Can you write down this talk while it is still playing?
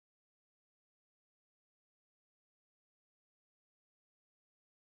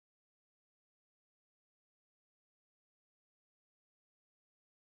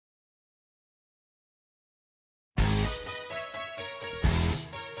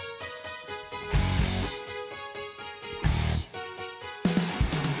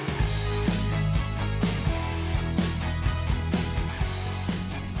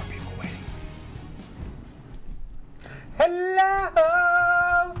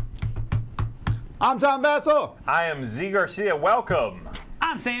I'm Tom Vassell. I am Z Garcia. Welcome.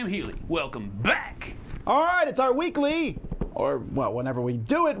 I'm Sam Healy. Welcome back. All right, it's our weekly, or well, whenever we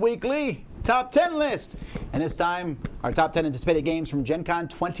do it weekly, top 10 list. And this time, our top 10 anticipated games from GenCon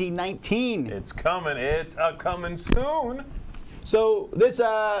 2019. It's coming. It's coming soon. So this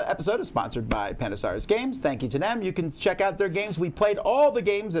episode is sponsored by Pandasaurus Games. Thank you to them. You can check out their games. We played all the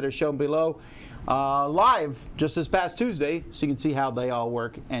games that are shown below live just this past Tuesday, so you can see how they all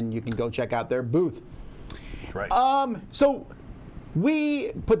work, and you can go check out their booth. That's right. So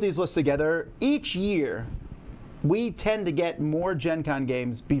we put these lists together. Each year, we tend to get more GenCon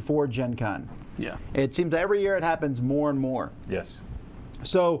games before GenCon. Yeah. It seems every year it happens more and more. Yes.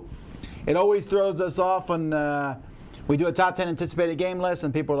 So it always throws us off when we do a top 10 anticipated game list,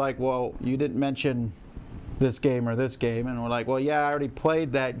 and people are like, well, you didn't mention this game or this game. And we're like, well, yeah, I already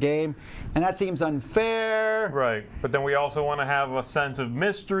played that game. And that seems unfair. Right. But then we also want to have a sense of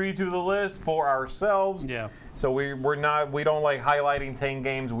mystery to the list for ourselves. Yeah. So we don't like highlighting 10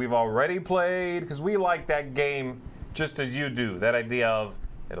 games we've already played, because we like that game just as you do. That idea of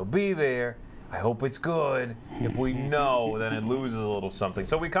it'll be there. I hope it's good. If we know, then it loses a little something.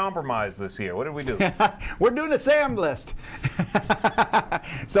 So we compromised this year. What did we do? We're doing a Sam list.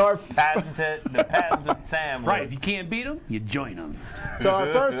 So our the patented Sam Right. list. If you can't beat them, you join them. So our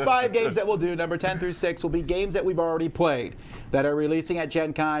first 5 games that we'll do, number 10 through 6, will be games that we've already played that are releasing at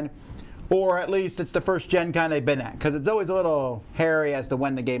GenCon, or at least it's the first GenCon they've been at, because it's always a little hairy as to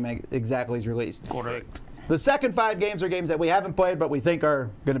when the game exactly is released. Correct. The second 5 games are games that we haven't played but we think are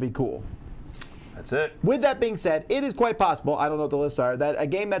going to be cool. That's it. With that being said, it is quite possible, I don't know what the lists are, that a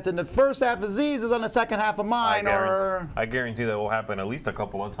game that's in the first half of Z's is on the second half of mine. I guarantee that will happen at least a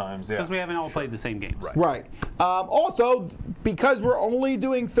couple of times. Yeah. Because we haven't all played the same games. Right. Also, because we're only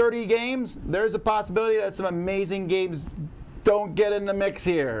doing 30 games, there's a possibility that some amazing games don't get in the mix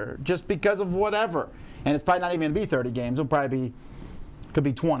here, just because of whatever. And it's probably not even going to be 30 games. It'll probably be, could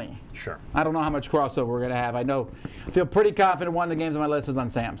be 20. Sure. I don't know how much crossover we're going to have. I feel pretty confident one of the games on my list is on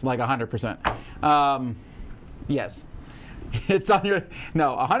Sam's, like 100%. Yes. It's on your,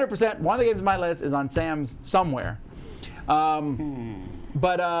 no, 100%. One of the games on my list is on Sam's somewhere.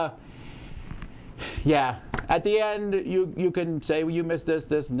 But yeah, at the end, you can say, well, you missed this,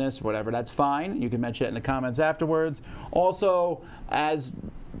 this, and this, whatever. That's fine. You can mention it in the comments afterwards. Also, as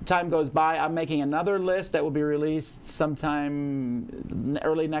time goes by, I'm making another list that will be released sometime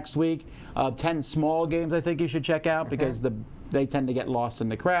early next week of 10 small games I think you should check out, because they tend to get lost in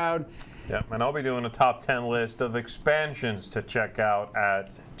the crowd. Yeah, and I'll be doing a top 10 list of expansions to check out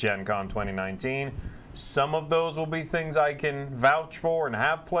at GenCon 2019. Some of those will be things I can vouch for and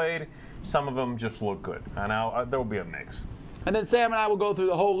have played. Some of them just look good, and there will be a mix. And then Sam and I will go through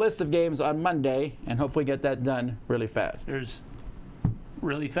the whole list of games on Monday and hopefully get that done really fast. There's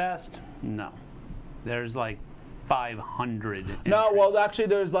really fast? No. There's like 500. No, entries. well, actually,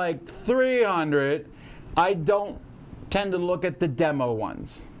 there's like 300. I don't tend to look at the demo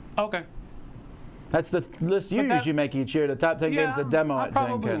ones. Okay. That's the list you usually make each year, the top 10 games that demo at GenCon. I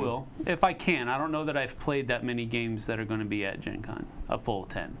probably will, if I can. I don't know that I've played that many games that are going to be at GenCon, a full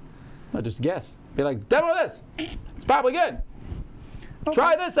 10. I'll just guess. Be like, demo this. It's probably good. Okay.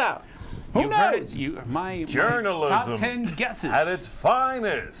 Try this out. Who knows? My Journalism top 10 guesses. at its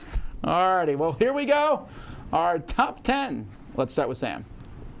finest. Alrighty, well, here we go. Our top 10. Let's start with Sam.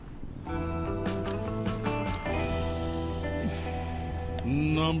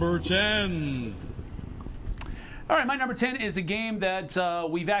 Number 10. All right, my number 10 is a game that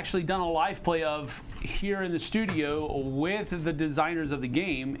we've actually done a live play of here in the studio with the designers of the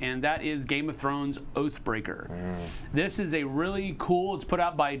game, and that is Game of Thrones Oathbreaker. This is a really cool, it's put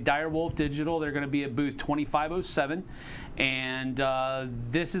out by Direwolf Digital. They're going to be at booth 2507, and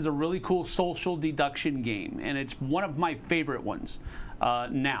this is a really cool social deduction game, and it's one of my favorite ones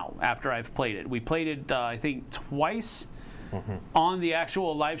now after I've played it. We played it, I think, twice. On the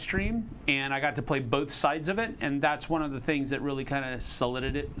actual live stream, and I got to play both sides of it, and that's one of the things that really kind of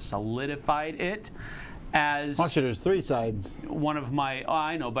solidified it as Actually, there's 3 sides. one of my. Oh,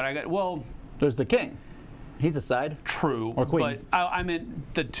 I know, but I got well. There's the king. He's a side. True, or queen. but I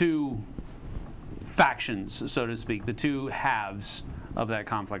meant the 2 factions, so to speak, the 2 halves of that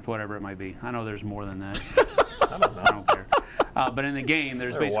conflict, whatever it might be. I know there's more than that. I don't know. I don't care. But in the game,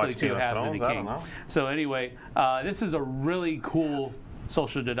 there's basically 2 halves of the Thrones? I king. don't know. So anyway, this is a really cool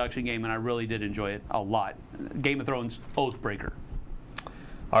social deduction game, and I really did enjoy it a lot. Game of Thrones Oathbreaker.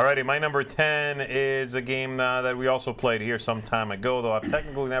 Alrighty, my number 10 is a game that we also played here some time ago, though I've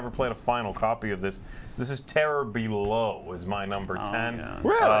technically never played a final copy of this. This is Terror Below is my number 10. Yeah.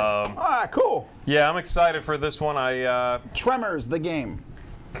 Really? Cool. Yeah, I'm excited for this one. Tremors, the game.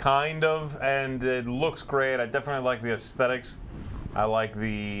 kind of, and it looks great. I definitely like the aesthetics. I like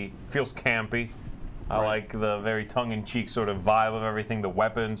feels campy. I like the very tongue-in-cheek sort of vibe of everything. The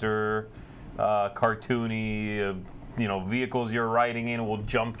weapons are cartoony. Vehicles you're riding in will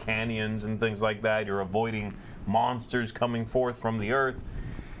jump canyons and things like that. You're avoiding monsters coming forth from the earth.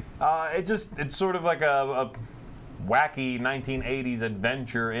 It's sort of like a wacky 1980s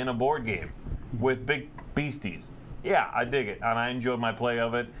adventure in a board game with big beasties. Yeah, I dig it, and I enjoyed my play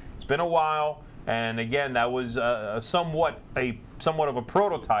of it. It's been a while, and again, that was somewhat of a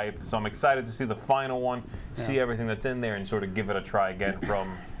prototype, so I'm excited to see the final one, see everything that's in there, and sort of give it a try again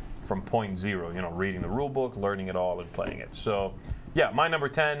from point zero, reading the rule book, learning it all, and playing it. So, yeah, my number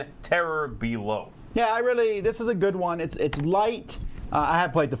 10, Terror Below. Yeah, this is a good one. It's light. I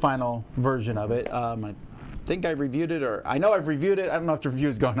have played the final version of it. I think I reviewed it, or I know I've reviewed it. I don't know if the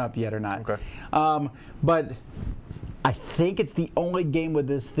review's gone up yet or not. Okay. But I think it's the only game with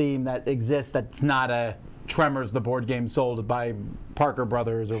this theme that exists that's not a Tremors, the board game sold by Parker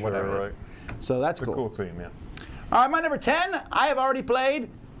Brothers or whatever. Right. So that's It's a cool theme, yeah. All right, my number 10, I have already played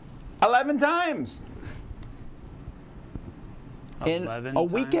 11 times. 11 in a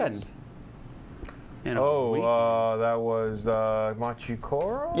weekend. In a weekend. That was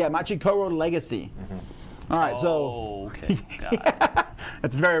Machikoro? Yeah, Machikoro Legacy. All right, okay. Got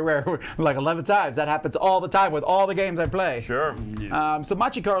it's very rare. Like 11 times. That happens all the time with all the games I play. Sure. So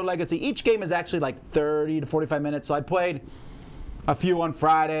Machikoro Legacy, each game is actually like 30 to 45 minutes. So I played a few on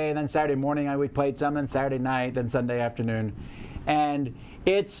Friday, and then Saturday morning we played some, then Saturday night, then Sunday afternoon. And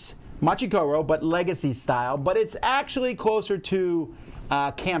it's Machikoro, but Legacy style. But it's actually closer to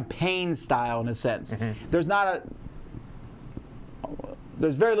campaign style in a sense.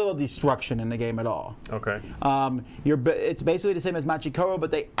 There's very little destruction in the game at all. Okay. It's basically the same as Machikoro,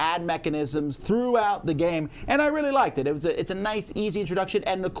 but they add mechanisms throughout the game, and I really liked it. It's a nice, easy introduction,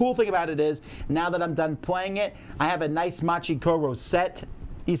 and the cool thing about it is, now that I'm done playing it, I have a nice Machikoro set,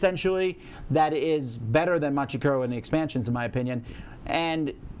 essentially, that is better than Machikoro in the expansions, in my opinion,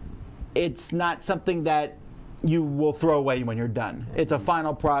 and it's not something that you will throw away when you're done. It's a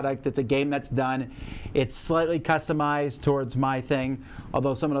final product. It's a game that's done. It's slightly customized towards my thing,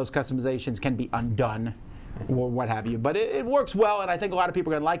 although some of those customizations can be undone or what have you. But it works well, and I think a lot of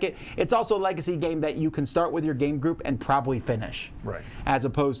people are going to like it. It's also a legacy game that you can start with your game group and probably finish. Right. As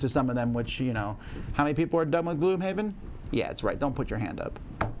opposed to some of them which, how many people are done with Gloomhaven? Yeah, it's right. Don't put your hand up.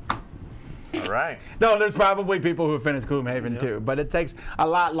 All right. No, there's probably people who have finished Gloomhaven too, but it takes a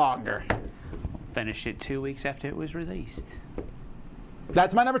lot longer. Finished it 2 weeks after it was released.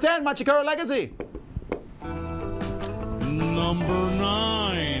 That's my number 10, Machikoro Legacy. Number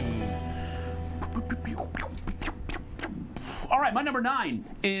 9. All right, my number 9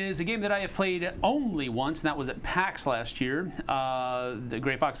 is a game that I have played only once, and that was at PAX last year. The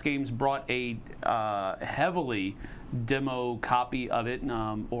Gray Fox Games brought a heavily demo copy of it,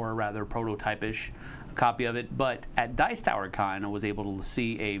 or rather prototype-ish copy of it, but at Dice Tower Con I was able to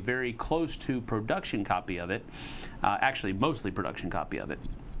see a very close to production copy of it, actually mostly production copy of it,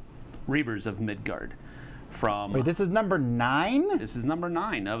 Reavers of Midgard. From Wait, this is number 9? This is number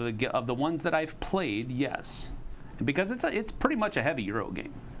 9 of the ones that I've played, yes, because it's pretty much a heavy Euro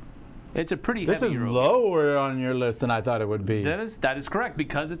game. It's a pretty heavy Euro game. This is lower on your list than I thought it would be. That is correct,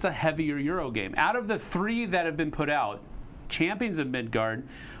 because it's a heavier Euro game. Out of the 3 that have been put out, Champions of Midgard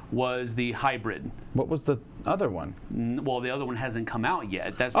was the hybrid. What was the other one? Well, the other one hasn't come out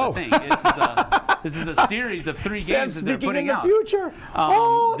yet. That's the thing. This is a series of 3 games that they're putting out. Speaking in the future.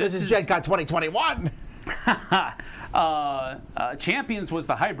 This is GenCon 2021. Champions was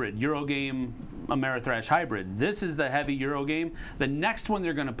the hybrid, Eurogame Ameritrash hybrid. This is the heavy Euro game. The next one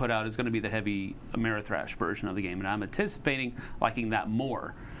they're going to put out is going to be the heavy Ameritrash version of the game, and I'm anticipating liking that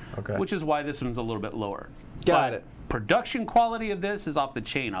more. Okay. Which is why this one's a little bit lower. Got it. Production quality of this is off the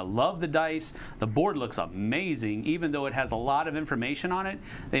chain. I love the dice. The board looks amazing, even though it has a lot of information on it.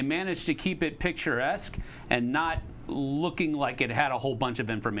 They managed to keep it picturesque and not looking like it had a whole bunch of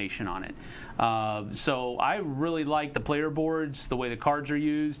information on it. So I really like the player boards, the way the cards are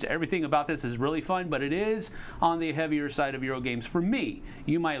used. Everything about this is really fun, but it is on the heavier side of Euro games for me.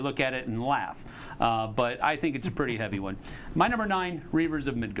 You might look at it and laugh, but I think it's a pretty heavy one. My number 9, Reavers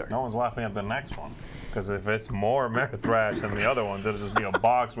of Midgard. No one's laughing at the next one, because if it's more Ameritrash than the other ones, it'll just be a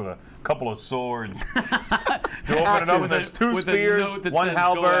box with a couple of swords. You open it up and there's 2 spears, 1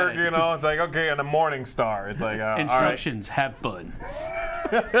 halberd, it's like, okay, and a morning star. It's like, instructions, have fun.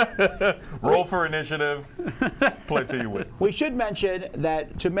 Roll for initiative, play till you win. We should mention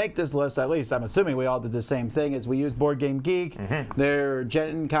that to make this list, at least I'm assuming we all did the same thing, is we used Board Game Geek, their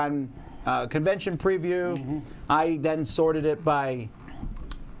Gen Con convention preview. I then sorted it by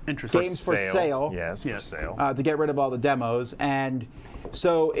Interesting. games for sale. Yes, for Yes. sale. To get rid of all the demos. And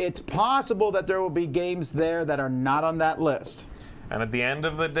so it's possible that there will be games there that are not on that list. And at the end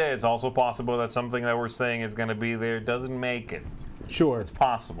of the day, it's also possible that something that we're saying is going to be there doesn't make it. Sure. It's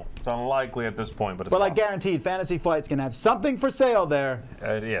possible. It's unlikely at this point, but it's But I possible. guaranteed Fantasy Flight's going to have something for sale there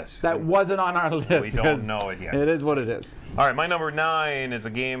Yes. that wasn't on our list. We don't know it yet. It is what it is. All right, my number 9 is a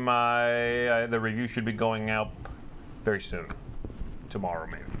game the review should be going out very soon. Tomorrow,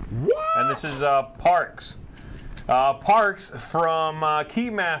 maybe. What? And this is Parks. Parks from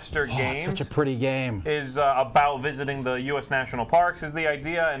Keymaster Oh, Games. it's such a pretty game. Is about visiting the U.S. national parks is the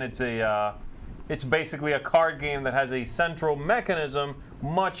idea, and it's basically a card game that has a central mechanism,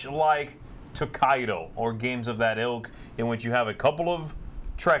 much like Tokaido or games of that ilk, in which you have a couple of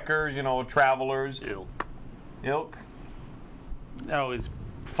trekkers, travelers. Ilk. That always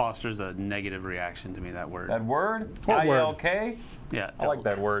fosters a negative reaction to me, that word. That word? What word? I-L-K? Yeah. I like ilk.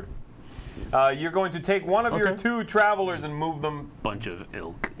 that word. You're going to take one of your Okay. 2 travelers and move them Bunch of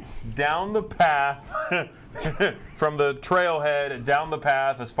ilk. down the path from the trailhead down the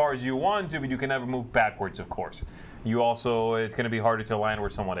path as far as you want to, but you can never move backwards, of course. You also, it's going to be harder to land where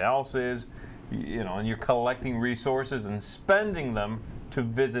someone else is, and you're collecting resources and spending them to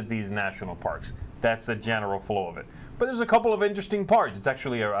visit these national parks. That's the general flow of it. But there's a couple of interesting parts. It's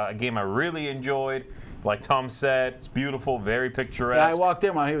actually a game I really enjoyed. Like Tom said, it's beautiful, very picturesque. Yeah, I walked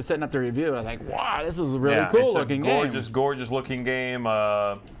in while he was setting up the review, and I was like, wow, this is a really Yeah, cool it's looking a game. gorgeous looking game.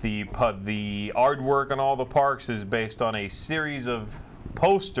 The artwork on all the parks is based on a series of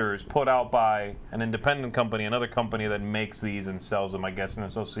posters put out by an independent company, another company that makes these and sells them, I guess, in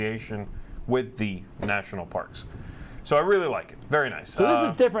association with the national parks. So I really like it. Very nice. So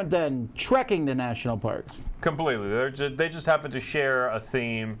this is different than trekking to national parks. Completely. They just happen to share a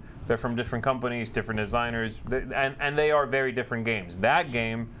theme. They're from different companies, different designers, and they are very different games. That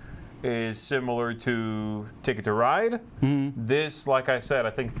game is similar to Ticket to Ride. This, like I said,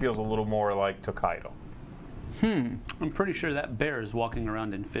 I think feels a little more like Tokaido. I'm pretty sure that bear is walking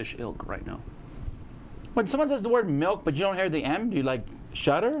around in fish ilk right now. When someone says the word milk, but you don't hear the M, do you like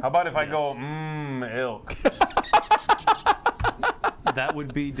shudder? How about if I Yes. go, ilk? That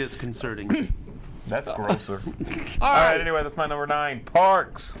would be disconcerting. That's grosser. All All right. right, anyway, that's my number 9.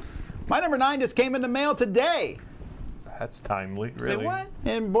 Parks. My number 9 just came in the mail today. That's timely, Say really. what?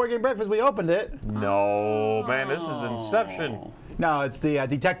 In Board Game Breakfast, we opened it. No, man, this is Inception. Oh. No, it's the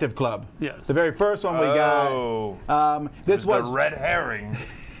Detective Club. Yes. The very first one we Oh, got. This was the red herring.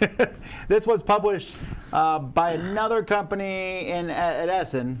 this was published by another company at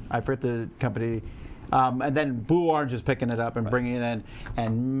Essen. I forget the company. And then Blue Orange is picking it up and bringing it in.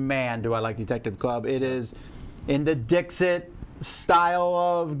 And man, do I like Detective Club. It is in the Dixit style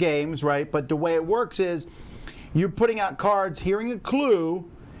of games, right? But the way it works is you're putting out cards, hearing a clue,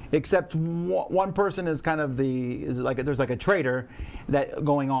 except one person is kind of there's like a traitor that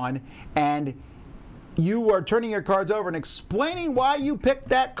going on, and you are turning your cards over and explaining why you picked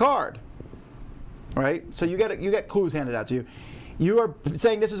that card. Right? So you get clues handed out to you. You are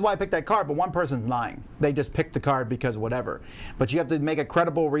saying this is why I picked that card, but one person's lying. They just picked the card because whatever. But you have to make a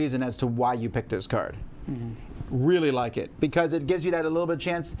credible reason as to why you picked this card. Really like it because it gives you that a little bit of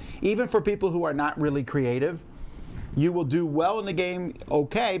chance, even for people who are not really creative. You will do well in the game,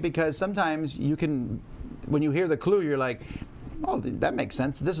 okay, because sometimes you can, when you hear the clue, you're like, oh, that makes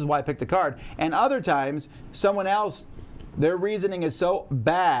sense. This is why I picked the card. And other times, someone else, their reasoning is so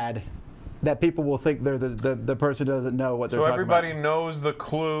bad that people will think they're the person who doesn't know what they're So talking about. everybody knows the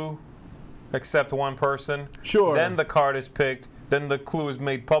clue except one person. Sure. Then the card is picked. Then the clue is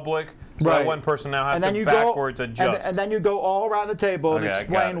made public. So that Right. one person now has And then to you backwards go, adjust. and then you go all around the table and Okay, I got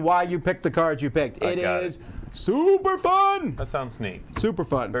explain it. why you picked the cards you picked. I It got is super fun. That sounds neat. Super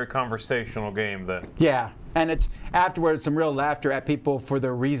fun. Very conversational game then. Yeah, and it's afterwards some real laughter at people for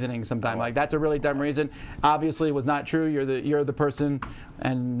their reasoning sometimes. Like that's a really dumb reason. Obviously, it was not true. You're the person,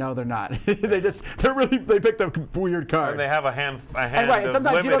 and no, they're not. they picked a weird card. And they have a hand and right, and of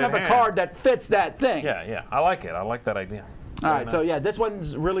sometimes you don't have limited a hand. card that fits that thing. Yeah, yeah. I like it. I like that idea. All Very right, so nice. yeah, this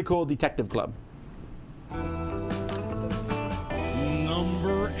one's really cool. Detective Club.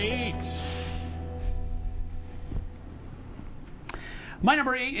 Number 8. My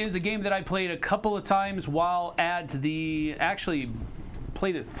number 8 is a game that I played a couple of times while actually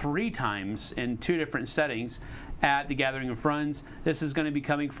played it 3 times in 2 different settings at the Gathering of Friends. This is going to be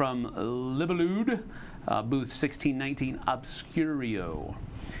coming from Libellude, booth 1619, Obscurio.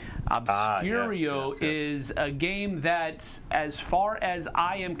 Obscurio yes. is a game that, as far as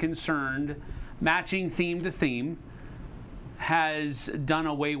I am concerned, matching theme to theme, has done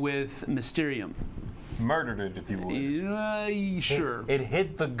away with Mysterium. Murdered it, if you would. Sure. It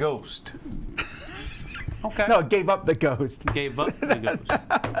hit the ghost. Okay. No, it gave up the ghost. Gave up the ghost.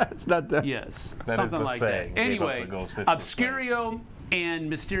 It's not the. Yes. That is something the like saying. that. Gave up Anyway, the ghost, it's the Obscurio and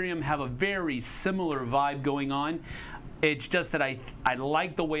Mysterium have a very similar vibe going on. It's just that I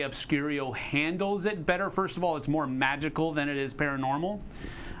like the way Obscurio handles it better. First of all, it's more magical than it is paranormal.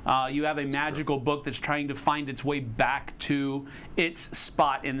 You have a magical book that's trying to find its way back to its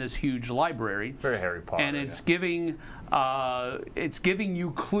spot in this huge library. Very Harry Potter. And it's giving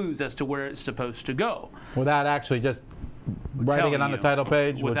you clues as to where it's supposed to go. Without actually just writing it on the title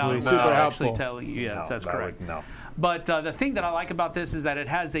page, which without would be super actually helpful. telling you. Yes, that's correct. No. But the thing that I like about this is that it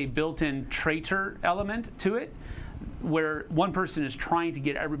has a built-in traitor element to it, where one person is trying to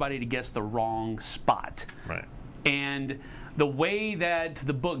get everybody to guess the wrong spot. Right. And the way that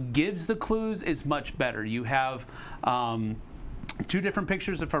the book gives the clues is much better. You have 2 different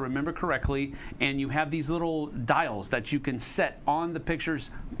pictures, if I remember correctly, and you have these little dials that you can set on the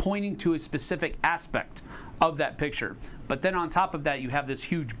pictures pointing to a specific aspect of that picture. But then on top of that, you have this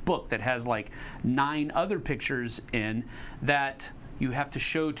huge book that has like 9 other pictures in that you have to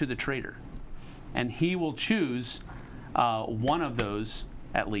show to the traitor. And he will choose one of those,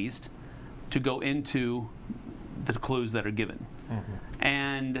 at least, to go into the clues that are given. Mm-hmm.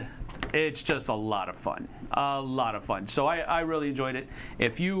 And it's just a lot of fun. A lot of fun. So I really enjoyed it.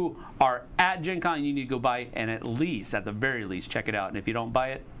 If you are at GenCon, you need to go buy it and at the very least, check it out. And if you don't buy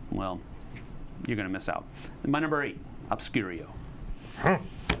it, well, you're going to miss out. My number 8, Obscurio.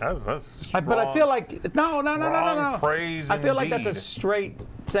 That's strong, But I feel like no. Praise I feel like that's a indeed. straight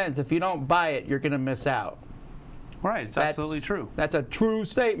sense. If you don't buy it, you're going to miss out. Right, it's absolutely true. That's a true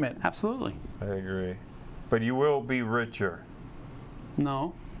statement. Absolutely. I agree. But you will be richer.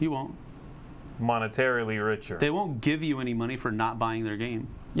 No, you won't. Monetarily richer. They won't give you any money for not buying their game.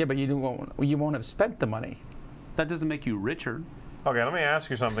 Yeah, but you won't have spent the money. That doesn't make you richer. Okay, let me ask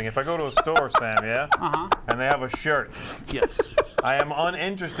you something. If I go to a store, Sam, yeah? And they have a shirt. Yes. I am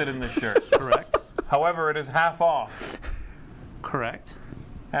uninterested in the shirt. Correct. However, it is half off. Correct.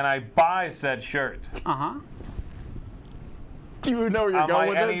 And I buy said shirt. Do you know where you're Am going I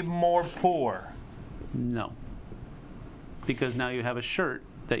with any this? more poor? No. Because now you have a shirt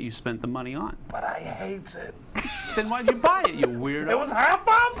that you spent the money on. But I hate it. Then why'd you buy it, you weirdo? It was half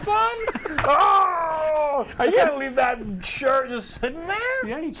off, son! Oh! I can't leave that shirt just sitting there.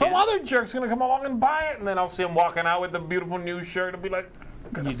 Yeah, you Some can. other jerk's gonna come along and buy it, and then I'll see him walking out with the beautiful new shirt and be like,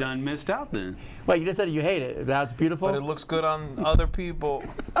 You done missed out then. Wait, you just said you hate it. That's beautiful. but it looks good on other people.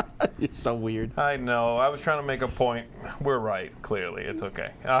 You're so weird. I know. I was trying to make a point. We're right, clearly. It's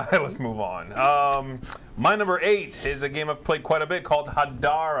okay. Let's move on. My number 8 is a game I've played quite a bit called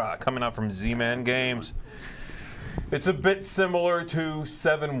Hadara, coming out from Z-Man Games. It's a bit similar to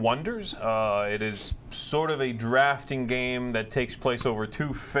Seven Wonders. It is sort of a drafting game that takes place over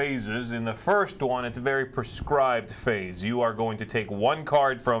 2 phases. In the first one, it's a very prescribed phase. You are going to take 1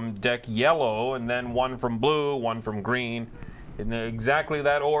 card from deck yellow, and then 1 from blue, 1 from green. In exactly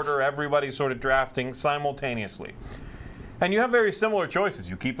that order, everybody's sort of drafting simultaneously. And you have very similar choices.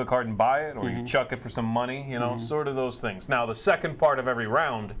 You keep the card and buy it, or you chuck it for some money, you know, sort of those things. Now, the second part of every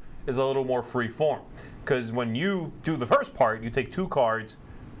round is a little more free form. Because when you do the first part, you take 2 cards,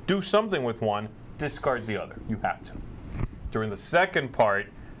 do something with 1, discard the other. You have to. During the second part,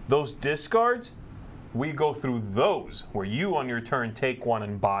 those discards, we go through those, where you on your turn take 1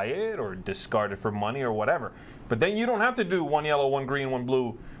 and buy it, or discard it for money, or whatever. But then you don't have to do 1 yellow, 1 green, 1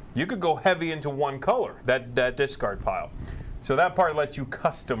 blue. You could go heavy into 1 color, that discard pile. So that part lets you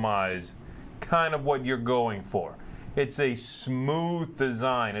customize kind of what you're going for. It's a smooth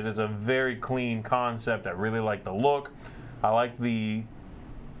design. It is a very clean concept. I really like the look. I like the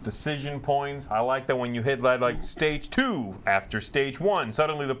decision points. I like that when you hit like stage 2 after stage 1,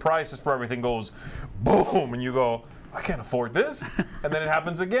 suddenly the prices for everything goes boom, and you go, I can't afford this. And then it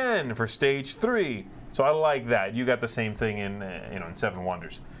happens again for stage 3. So I like that. You got the same thing in in Seven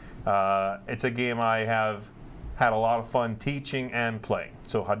Wonders. It's a game I have had a lot of fun teaching and playing.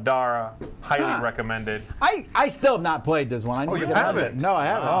 So Hadara, highly recommended. I still have not played this one. I need to you get on haven't? it. No, I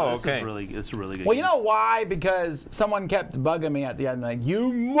haven't. Oh, This is okay. it's a really good Well, game. you know why? Because someone kept bugging me at the end, like,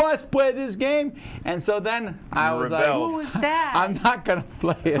 you must play this game. And so then I was rebelled. Who like, was that? I'm not going to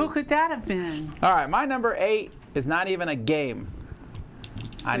play it. Who could that have been? All right, my number 8 is not even a game.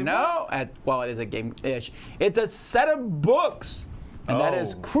 I Say know. Well, it is a game-ish. It's a set of books, and that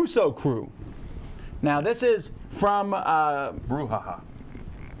is Oh. Crusoe Crew. Now, this is from Brouhaha.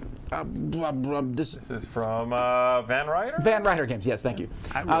 This This is from Van Ryder? Van Ryder Games, yes, thank you.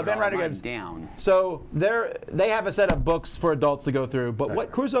 I wrote Van all Ryder mine Games. down. So they have a set of books for adults to go through, but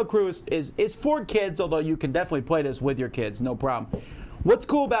what Crusoe Crew is for kids, although you can definitely play this with your kids, no problem. What's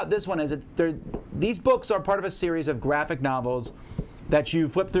cool about this one is that these books are part of a series of graphic novels that you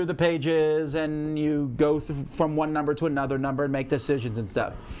flip through the pages and you go from one number to another number and make decisions and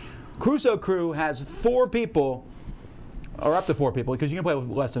stuff. Crusoe Crew has 4 people, or up to 4 people, because you can play with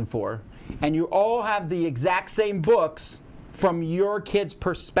less than 4, and you all have the exact same books from your kid's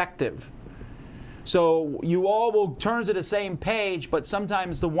perspective. So you all will turn to the same page, but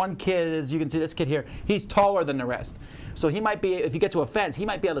sometimes the one kid, as you can see this kid here, he's taller than the rest. So he might be, if you get to a fence, he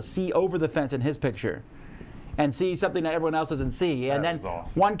might be able to see over the fence in his picture and see something that everyone else doesn't see. And then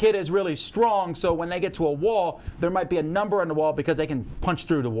one kid is really strong, so when they get to a wall, there might be a number on the wall because they can punch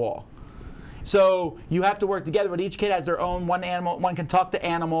through the wall. So you have to work together, but each kid has their own. One can talk to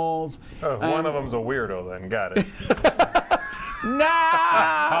animals. Oh, one of them's a weirdo then, got it.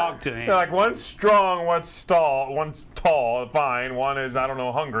 Nah! Talk to him. They're like, one's strong, one's tall, fine. One is, I don't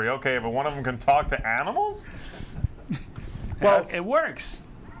know, hungry. Okay, but one of them can talk to animals? Well, it works.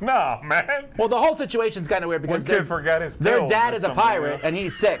 No, man. Well, the whole situation's kind of weird because One kid forgot his their pills dad or is a something, pirate yeah. and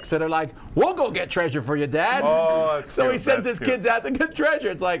he's sick, so they're like, "We'll go get treasure for you, Dad." Oh, that's so cute. he sends That's his cute. kids out to get treasure.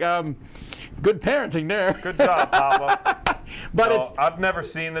 It's like, good parenting there. Good job, Papa. But No, it's I've never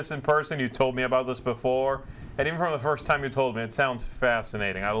seen this in person. You told me about this before. And even from the first time you told me, it sounds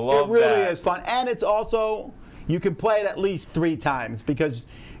fascinating. I love it really that. is fun, and it's also you can play it at least 3 times because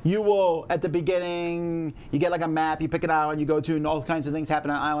you will at the beginning you get like a map, you pick an island you go to, and all kinds of things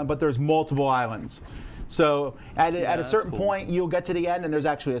happen on an island. But there's multiple islands. So at a certain point, you'll get to the end, and there's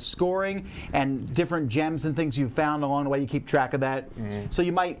actually a scoring and different gems and things you've found along the way. You keep track of that. So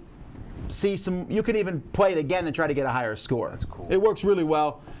you might see some. You can even play it again and try to get a higher score. That's cool. It works really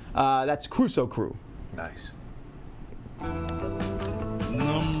well. That's Crusoe Crew. Nice.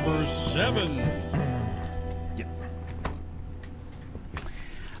 Number 7.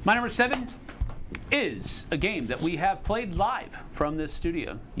 My number 7 is a game that we have played live from this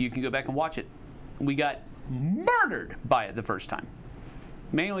studio. You can go back and watch it. We got murdered by it the first time,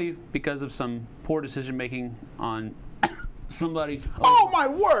 mainly because of some poor decision making on somebody. Oh my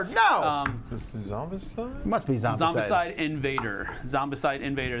word! No. Is this Zombicide? It must be Zombicide. Zombicide Invader. Zombicide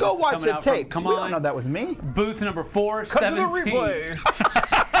Invader. Go This is watch coming the out from- tapes. Come We on. don't know that was me. Booth number 4, Cut to the 17. replay.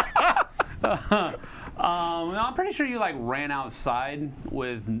 I'm pretty sure you like ran outside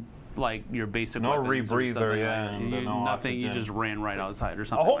with like your basic No weapons or rebreather, something yeah, like that. and You, no nothing. You oxygen. just ran right outside or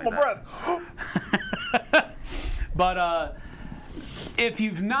something. I'll hold like my that. breath. But if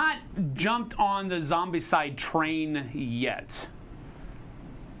you've not jumped on the Zombicide train yet,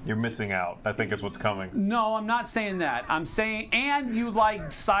 You're missing out, I think is what's coming. no, I'm not saying that. I'm saying, and you like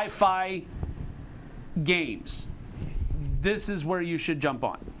sci-fi games, this is where you should jump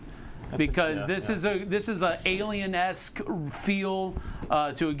on. Because this is a alien-esque feel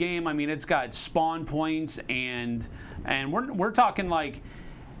to a game. I mean, it's got spawn points, and we're talking like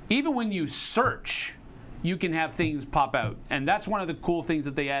even when you search, you can have things pop out, and that's one of the cool things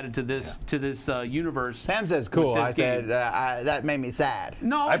that they added to this universe. Sam says cool. With I this said game. that made me sad.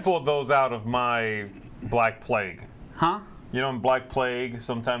 No, I it's- pulled those out of my Black Plague. huh? You know, in Black Plague,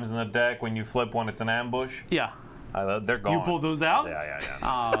 sometimes in the deck, when you flip one, it's an ambush. Yeah. They're gone. You pulled those out? Yeah.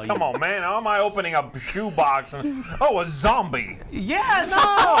 Oh, Come on, man. How am I opening a shoebox and a zombie? Yeah,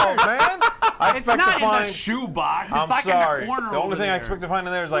 Oh, man. I it's expect not to in the find. shoebox. It's I'm like sorry. in the corner The only over thing I there. expect to find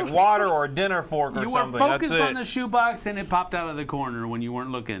in there is like water or a dinner fork or You something. were focused That's on it. the shoebox, and it popped out of the corner when you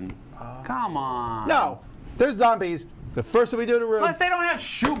weren't looking. Come on. No, there's zombies. The first thing we do in the room, Plus, they don't have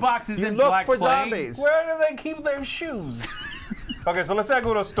shoe boxes you in look Black for Plague. zombies. Where do they keep their shoes? Okay, so let's say I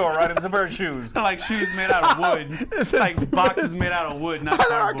go to a store, right? It's a pair of shoes. They're like shoes made out of wood. Like boxes made out of wood, not Our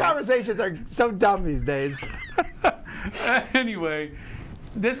cardboard. conversations are so dumb these days. Anyway,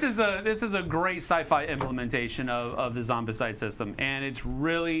 this is a great sci-fi implementation of the Zombicide system, and it's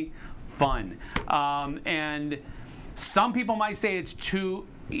really fun. And some people might say it's too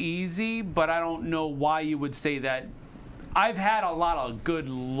easy, but I don't know why you would say that. I've had a lot of good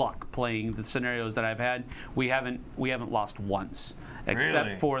luck playing the scenarios that I've had. We haven't lost once, except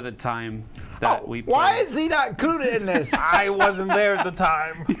Really? for the time that we played. Why is he not included in this? I wasn't there at the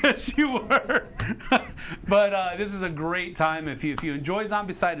time. Yes, you were. But this is a great time. If you enjoy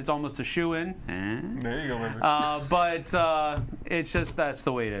Zombicide, it's almost a shoe-in. There you go, baby. But it's just that's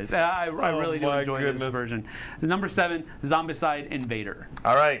the way it is. I really do my enjoy goodness. this version. Number 7, Zombicide Invader.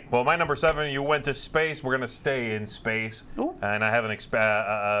 All right. Well, my number 7, you went to space. We're going to stay in space. Ooh. And I have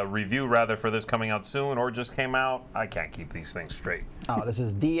a review, rather, for this coming out soon or just came out. I can't keep these things straight. Oh, this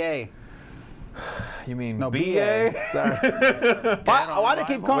is DA. You mean No, BA? Sorry. Why do they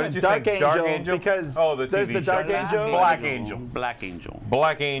keep calling What did it you Dark think? Angel? Dark Angel? Because Oh, the there's TV the Dark show. Angel. Black Angel. Black Angel.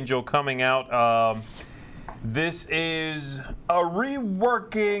 Black Angel coming out. This is a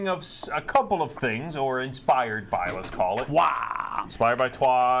reworking of a couple of things, or inspired by, let's call it. Wow. Inspired by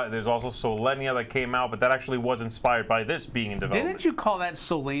Twa. There's also Solenia that came out, but that actually was inspired by this being in development. Didn't you call that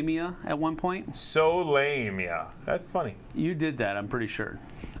Solamia at one point? Solamia. That's funny. You did that, I'm pretty sure.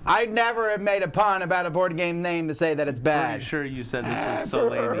 I never have made a pun about a board game name to say that it's bad. Pretty sure you said this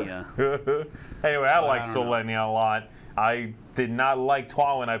was Solamia. Anyway, I like I don't know. Solenia a lot. I did not like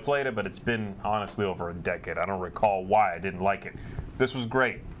Twa when I played it, but it's been honestly over a decade. I don't recall why I didn't like it. This was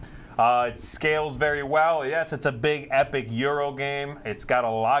great. It scales very well. Yes, it's a big, epic Euro game. It's got a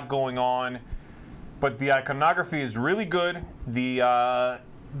lot going on, but the iconography is really good. The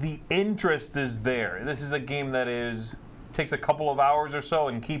interest is there. This is a game that takes a couple of hours or so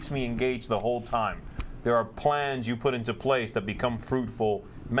and keeps me engaged the whole time. There are plans you put into place that become fruitful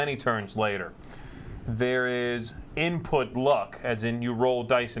many turns later. There is input luck, as in you roll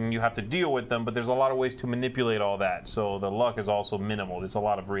dice and you have to deal with them, but there's a lot of ways to manipulate all that, so the luck is also minimal. There's a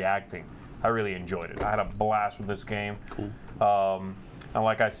lot of reacting. I really enjoyed it. I had a blast with this game. Cool. And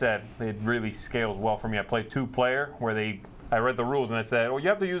like I said, it really scales well for me. I played 2-player, where I read the rules and it said, oh, you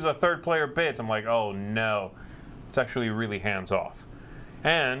have to use a 3rd-player bits. I'm like, oh no. It's actually really hands-off.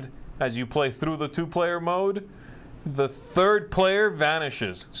 And as you play through the 2-player mode, the 3rd player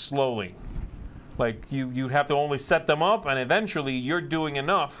vanishes slowly. Like, you'd have to only set them up, and eventually you're doing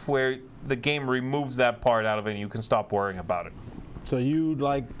enough where the game removes that part out of it and you can stop worrying about it. So you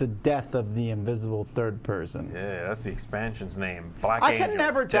like the death of the invisible 3rd person. Yeah, that's the expansion's name. Black I Angel. can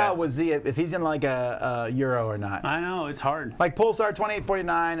never tell Death. with Z if he's in like a Euro or not. I know, it's hard. Like Pulsar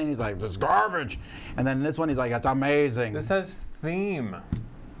 2849, and he's like, this is garbage. And then this one, he's like, that's amazing. This has theme.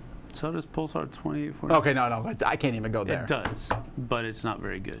 So does Pulsar 2840. Okay, no, I can't even go there. It does, but it's not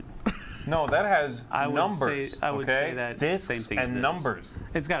very good. No, that has numbers. I would okay? say that discs same thing and as this. numbers.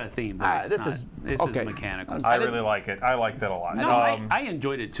 It's got a theme, but this it's okay. mechanical. I really like it. I liked it a lot. No, I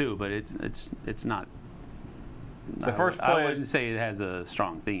enjoyed it too, but it's not. The first I play wouldn't is say it has a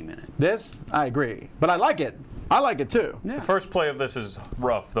strong theme in it. This, I agree. But I like it. I like it too. Yeah. the first play of this is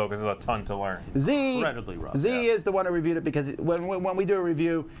rough though, because there's a ton to learn. Z Incredibly rough. Z is the one who reviewed it because when we do a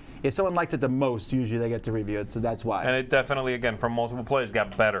review, if someone likes it the most, usually they get to review it. So that's why. And it definitely, again, from multiple plays,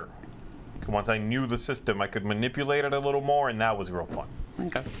 got better. Once I knew the system, I could manipulate it a little more, and that was real fun.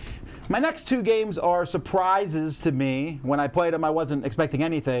 Okay. My next 2 games are surprises to me. When I played them, I wasn't expecting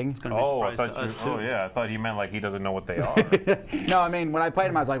anything. Gonna be Oh, I surprised thought to you. us, too. Oh, yeah, I thought he meant like he doesn't know what they are. No, I mean, when I played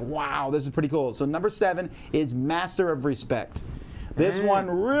them, I was like, wow, this is pretty cool. So number 7 is Master of Respect. This one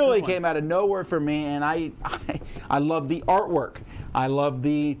really came out of nowhere for me, and I love the artwork. I love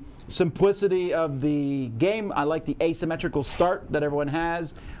the simplicity of the game. I like the asymmetrical start that everyone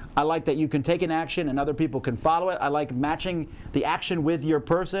has. I like that you can take an action and other people can follow it. I like matching the action with your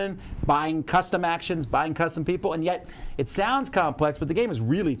person, buying custom actions, buying custom people, and yet it sounds complex, but the game is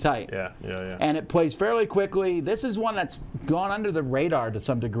really tight. Yeah. And it plays fairly quickly. This is one that's gone under the radar to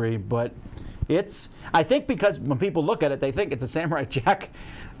some degree, but I think because when people look at it, they think it's a Samurai Jack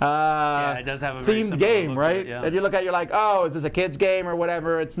it does have a very themed similar game, look to right? it, yeah. And you look at it, you're like, oh, is this a kid's game or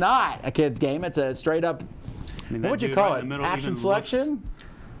whatever? It's not a kid's game. It's a straight up, I mean, what that would you dude call right it? in the middle Action even selection?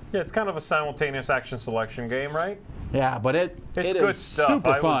 Yeah, it's kind of a simultaneous action selection game, right? Yeah, but It's it good is stuff.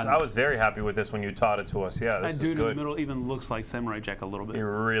 super fun. I was very happy with this when you taught it to us. Yeah, That this is dude in the good. middle even looks like Samurai Jack a little bit. It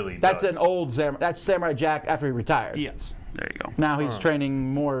really That's does. an old Samurai. That's Samurai Jack after he retired. Yes, there you go. Now he's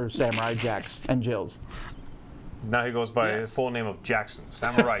training more Samurai Jacks and Jills. Now he goes by the full name of Jackson,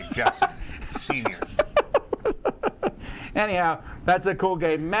 Samurai Jackson Senior. Anyhow, that's a cool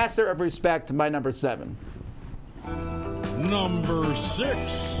game. Master of Respect, my number 7. Number 6.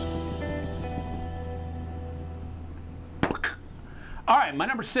 All right, my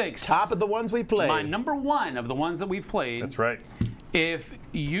number 6. Top of the ones we played. My number 1 of the ones that we've played. That's right. If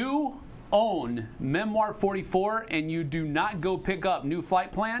you own Memoir 44 and you do not go pick up New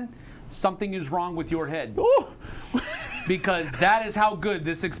Flight Plan, something is wrong with your head. Ooh. Because that is how good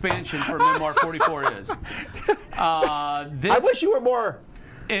this expansion for Memoir 44 is. I wish you were more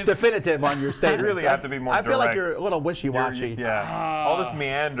definitive on your statement. You really have to be more I feel like direct. you're a little wishy-washy. Yeah. All this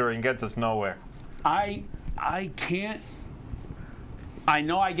meandering gets us nowhere. I can't. I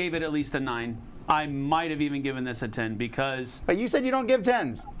know I gave it at least a 9. I might have even given this a 10 because But you said you don't give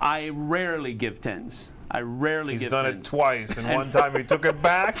 10s. I rarely give 10s. I rarely He's give done 10s. it twice, and one time he took it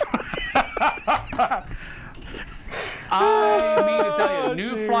back. I mean to tell you,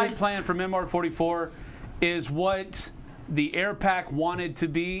 New Flight Plan for Memoir 44 is what the air pack wanted to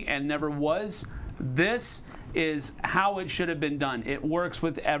be and never was. This is how it should have been done. It works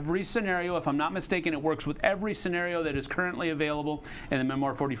with every scenario. If I'm not mistaken, it works with every scenario that is currently available in the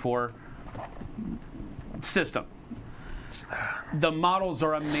Memoir 44 system. The models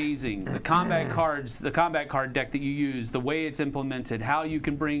are amazing. The combat cards, the combat card deck that you use, the way it's implemented, how you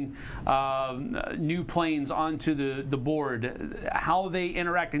can bring new planes onto the board, how they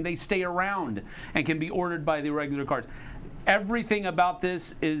interact, and they stay around and can be ordered by the regular cards. Everything about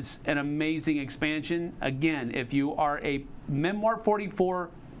this is an amazing expansion. Again, if you are a Memoir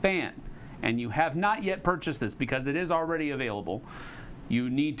 44 fan and you have not yet purchased this because it is already available, you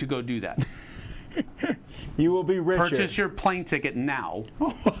need to go do that. You will be richer. Purchase your plane ticket now.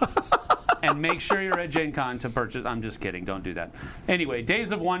 And make sure you're at GenCon to purchase. I'm just kidding. Don't do that. Anyway,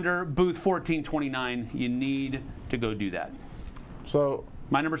 Days of Wonder, booth 1429. You need to go do that. So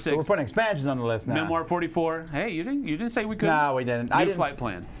my number 6. So we're putting expansions on the list now. Memoir 44. Hey, you didn't say we couldn't. No, we didn't. New I didn't. flight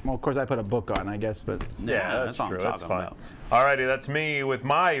plan. Well, of course I put a book on, I guess, but Yeah, that's all true. I'm That's talking fine. about. Alrighty, that's me with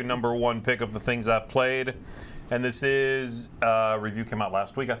my number 1 pick of the things I've played. And this is, review came out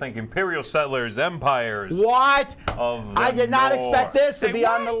last week, I think, Imperial Settlers Empires. what? Of the I did not expect North. this to be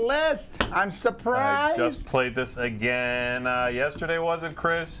on the list. I'm surprised. I just played this again yesterday, was it,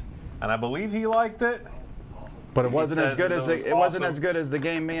 Chris? And I believe he liked it. But it wasn't as says good it as was it wasn't awesome. as good as the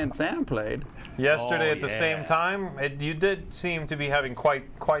game me and Sam played. Yesterday Oh, at the yeah. same time, you did seem to be having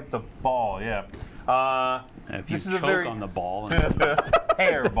quite the ball, yeah. If you this is choke a very on the ball.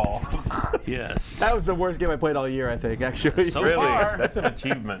 hair ball. Yes. That was the worst game I played all year, I think, actually. So Really, far. that's an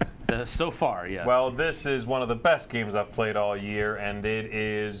achievement. So far, yes. Well, this is one of the best games I've played all year, and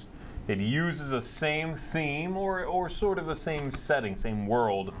it uses the same theme or sort of the same setting, same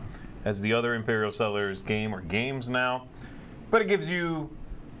world as the other Imperial Settlers game or games now, but it gives you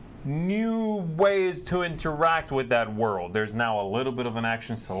new ways to interact with that world. There's now a little bit of an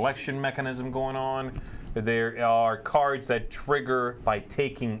action selection mechanism going on. There are cards that trigger by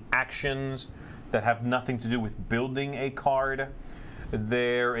taking actions that have nothing to do with building a card.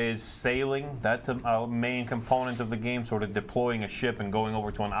 There is sailing. That's a main component of the game, sort of deploying a ship and going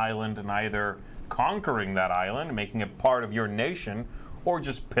over to an island and either conquering that island, making it part of your nation, or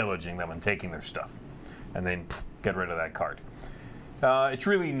just pillaging them and taking their stuff. And then get rid of that card. It's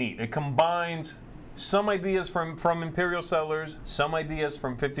really neat. It combines some ideas from Imperial Settlers, some ideas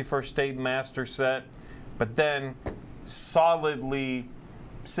from 51st State Master Set, but then solidly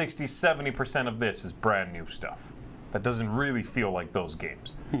 60-70% of this is brand new stuff. That doesn't really feel like those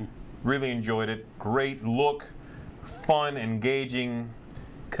games. Really enjoyed it. Great look, fun, engaging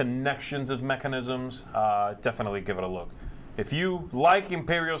connections of mechanisms. Definitely give it a look. If you like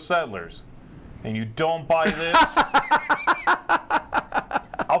Imperial Settlers and you don't buy this,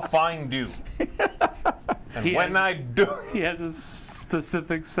 I'll find you. And when I do, he has a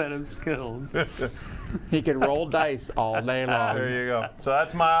specific set of skills. He can roll dice all day long. there you go. So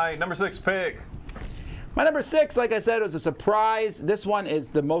that's my number 6 pick. My number 6, like I said, was a surprise. This one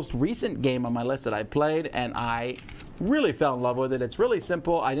is the most recent game on my list that I played, and I really fell in love with it. It's really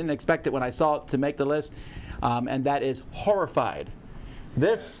simple. I didn't expect it when I saw it to make the list, and that is Horrified.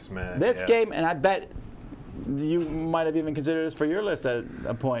 This game, and I bet you might have even considered this for your list at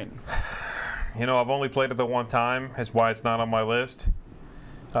a point. You know, I've only played it the one time. That's why it's not on my list.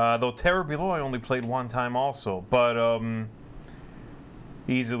 Though Terror Below I only played one time also. But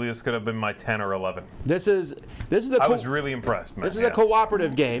easily this could have been my 10 or 11. This is I was really impressed, man. This is a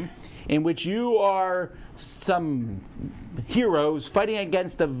cooperative game in which you are some heroes fighting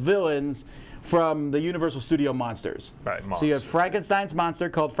against the villains from the Universal Studio monsters. Right, So you have monsters. Frankenstein's monster,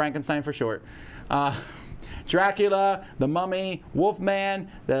 called Frankenstein for short. Dracula, the Mummy, Wolfman,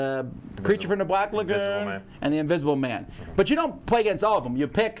 the Creature from the Black Invisible Lagoon, Man. and the Invisible Man. But you don't play against all of them. You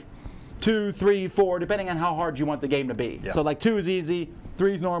pick 2, 3, 4, depending on how hard you want the game to be. Yeah. So like 2 is easy,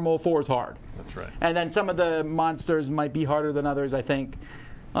 3 is normal, 4 is hard. That's right. And then some of the monsters might be harder than others, I think.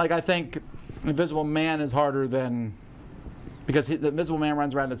 Like, I think Invisible Man is harder than... Because the Invisible Man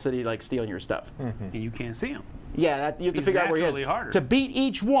runs around the city, like, stealing your stuff. And you can't see him. Yeah, you have to He's figure out where he is. naturally harder. To beat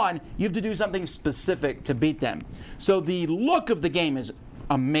each one, you have to do something specific to beat them. So the look of the game is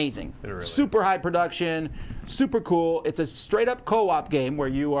amazing. It really Super high production, super cool. It's a straight-up co-op game where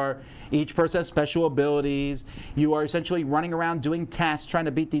you are... Each person has special abilities. You are essentially running around doing tasks trying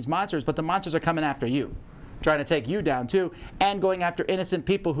to beat these monsters, but the monsters are coming after you, trying to take you down too, and going after innocent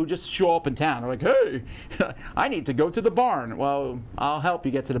people who just show up in town. They're like, hey, I need to go to the barn. Well, I'll help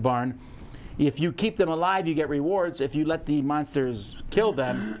you get to the barn. If you keep them alive, you get rewards. If you let the monsters kill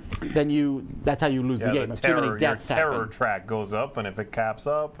them, then that's how you lose the game. If too many deaths your terror happen. track goes up, and if it caps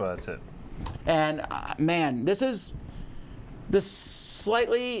up, that's it. And man, this is the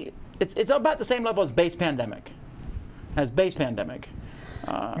slightly, it's about the same level as Base Pandemic.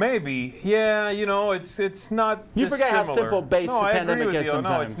 Maybe, yeah. You know, it's not. You forget how dissimilar. simple Base no, I Pandemic agree with is you.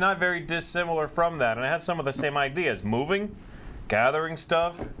 sometimes. No, it's not very dissimilar from that, and it has some of the same ideas: moving, gathering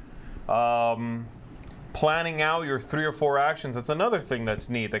stuff, planning out your 3 or 4 actions. That's another thing that's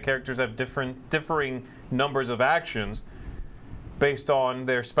neat. The characters have differing numbers of actions based on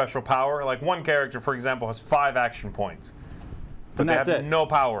their special power. Like one character, for example, has 5 action points, but And they that's have it. no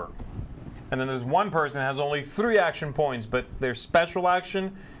power. And then there's one person that has only 3 action points, but their special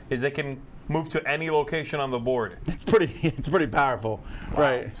action is they can move to any location on the board. It's pretty powerful,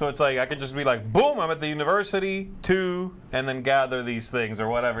 right? So it's like I could just be like, boom, I'm at the university, 2, and then gather these things or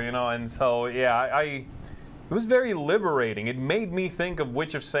whatever, you know. And so yeah, it was very liberating. It made me think of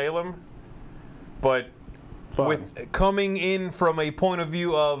Witch of Salem, but Fun. with coming in from a point of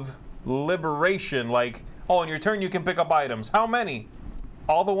view of liberation, like, oh, on your turn you can pick up items. How many?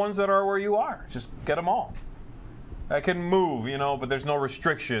 All the ones that are where you are. Just get them all. I can move, you know, but there's no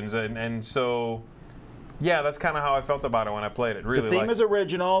restrictions, and so, yeah, that's kind of how I felt about it when I played it. Really, The theme is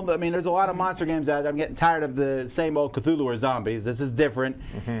original. I mean, there's a lot of monster games out there. I'm getting tired of the same old Cthulhu or zombies. This is different.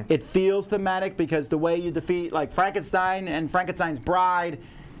 It feels thematic because the way you defeat, like Frankenstein and Frankenstein's bride,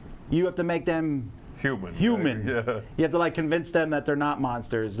 you have to make them human. Yeah. You have to like convince them that they're not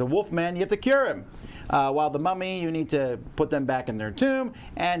monsters. The Wolfman, you have to cure him. While the Mummy, you need to put them back in their tomb,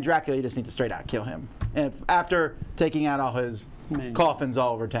 and Dracula, you just need to straight out kill him. And after taking out all his coffins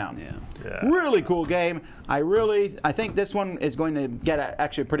all over town. Yeah. Really cool game. I think this one is going to get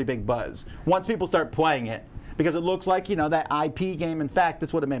actually a pretty big buzz once people start playing it, because it looks like, you know, that IP game. In fact,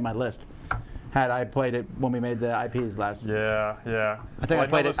 this would have made my list had I played it when we made the IPs last. Yeah. I think I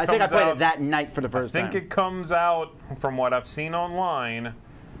played it. I think I played it that night for the first time. I think it comes out, from what I've seen online,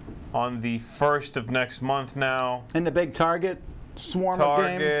 on the 1st of next month now. In the big Target swarm of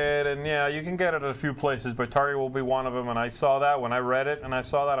games. Target, and yeah, you can get it at a few places, but Target will be one of them. And I saw that when I read it, and I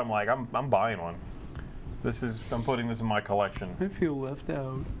saw that, I'm like, I'm buying one. I'm putting this in my collection. I feel left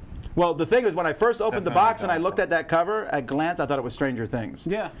out. Well, the thing is, when I first opened the Definitely box and I looked at that cover at glance, I thought it was Stranger Things.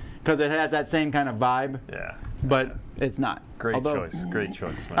 Yeah. Because it has that same kind of vibe. Yeah. But it's not. Great choice,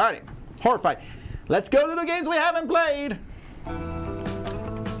 man. All right, Horrified. Let's go to the games we haven't played.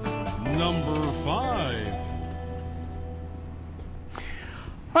 Number 5.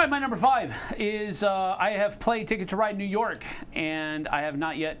 All right, my number 5 is I have played Ticket to Ride New York, and I have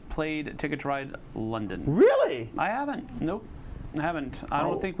not yet played Ticket to Ride London. Really? I haven't. Nope. I haven't. I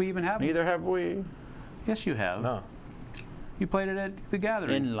don't think we even have it. Neither have we. Yes, you have. No. You played it at the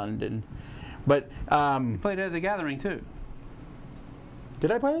Gathering. In London. But, You played it at the Gathering, too.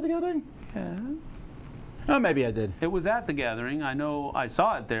 did I play it at the Gathering? Yeah. Oh, maybe I did. It was at the Gathering. I know I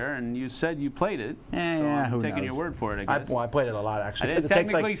saw it there, and you said you played it. So Yeah, I'm who taking knows? your word for it, I guess. I played it a lot, actually. I didn't 'cause it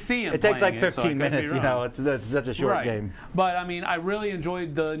takes technically see him It takes like playing it, so I 15 could be minutes, you wrong. know. It's such a short Right. game. But, I mean, I really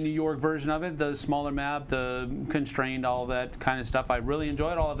enjoyed the New York version of it, the smaller map, the constrained, all that kind of stuff. I really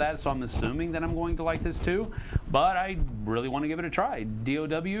enjoyed all of that, so I'm assuming that I'm going to like this too. But I really want to give it a try.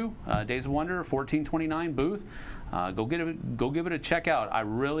 DOW, Days of Wonder, 1429 booth. Go give it a check out. I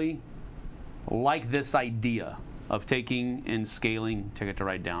really like this idea of taking and scaling Ticket to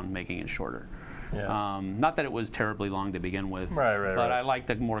Ride down, making it shorter. Yeah. Not that it was terribly long to begin with, Right, but right. I like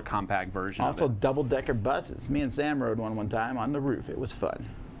the more compact version Also, of it. double-decker buses. Me and Sam rode one time on the roof. It was fun.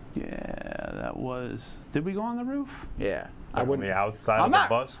 Yeah, that was... Did we go on the roof? Yeah. On the outside of the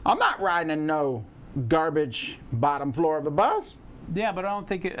bus? I'm not riding in no garbage bottom floor of a bus. Yeah, but I don't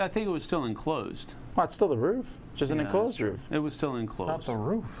think I think it was still enclosed. Well, it's still the roof. Just an Yeah, enclosed that's true. roof. It was still It's enclosed. not the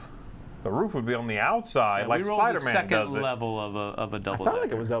roof. The roof would be on the outside, like we rolled Spider-Man the second does it. level of a I double felt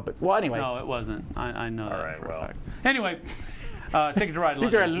like it was open. Well, anyway. No, it wasn't. I know that right, for well. a fact. Anyway, Ticket to Ride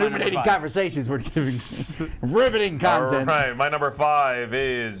These are London, my number illuminating 5. conversations we're giving. Riveting All content. right, my number 5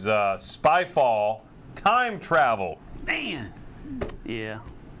 is Spyfall Time Travel. Man, yeah.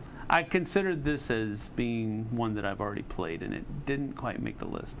 I considered this as being one that I've already played, and it didn't quite make the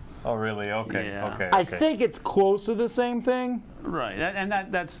list. Oh, really? Okay, Yeah. okay. I think it's close to the same thing. Right,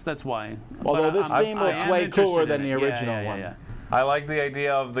 that's why. Although But this I theme am looks way interested cooler in than it. the Yeah, original yeah, one. yeah. I like the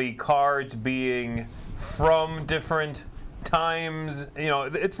idea of the cards being from different times. You know,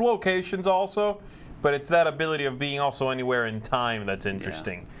 it's locations also, but it's that ability of being also anywhere in time that's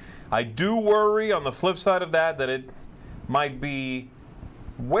interesting. I do worry on the flip side of that it might be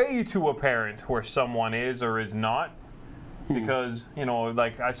way too apparent where someone is or is not. Because, you know,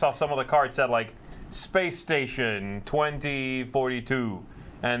 like I saw some of the cards said like Space Station 2042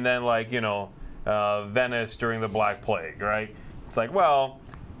 and then like, you know, Venice during the Black Plague, right? It's like, well,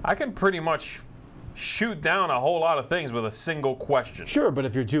 I can pretty much shoot down a whole lot of things with a single question. Sure, but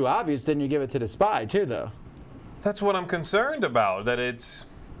if you're too obvious, then you give it to the spy too, though. That's what I'm concerned about. That it's.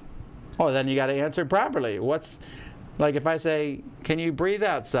 Oh, then you got to answer properly. What's like if I say, "Can you breathe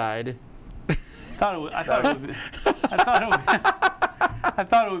outside?" I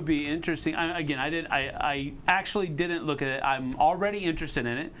thought it would be interesting. I actually didn't look at it. I'm already interested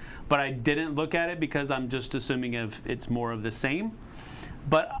in it, but I didn't look at it because I'm just assuming if it's more of the same.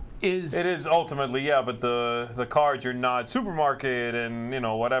 But it is ultimately, yeah, but the cards are not supermarket and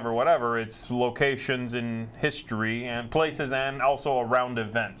whatever. It's locations in history and places and also around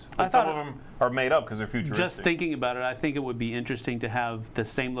events. But some of them are made up because they're futuristic. Just thinking about it, I think it would be interesting to have the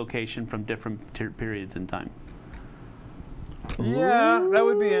same location from different periods in time. Yeah, that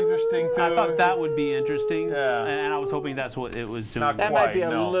would be interesting too. I thought that would be interesting. Yeah. And I was hoping that's what it was doing. That might be a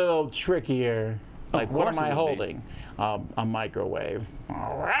little trickier. Like, what am I holding? A microwave.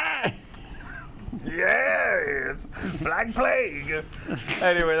 All right. Yes! Black Plague!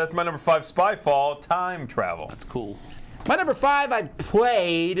 Anyway, that's my number 5, Spyfall, Time Travel. That's cool. My number 5 I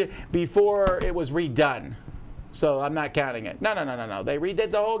played before it was redone. So I'm not counting it. No. They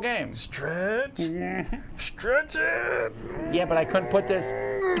redid the whole game. Stretch. Stretch it. Yeah, but I couldn't put this.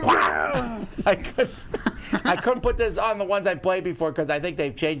 I couldn't put this on the ones I played before because I think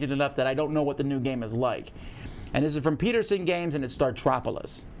they've changed it enough that I don't know what the new game is like. And this is from Peterson Games, and it's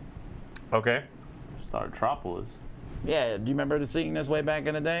Startropolis. Okay. Startropolis. Yeah, do you remember seeing this way back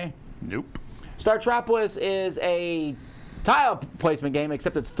in the day? Nope. Startropolis is a tile placement game,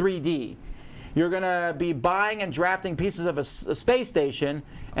 except it's 3D. You're going to be buying and drafting pieces of a space station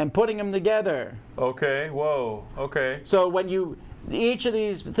and putting them together. Okay, whoa, okay. So when each of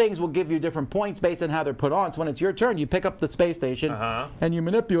these things will give you different points based on how they're put on. So when it's your turn, you pick up the space station and you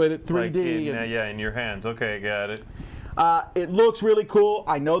manipulate it 3D. Like in your hands. Okay, got it. It looks really cool.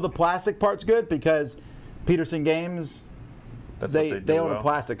 I know the plastic part's good because Peterson Games, they own a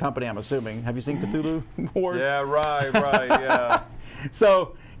plastic company, I'm assuming. Have you seen Cthulhu Wars? Yeah, right, yeah.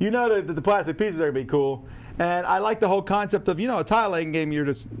 So you know that the plastic pieces are going to be cool. And I like the whole concept of, a tile laying game. You're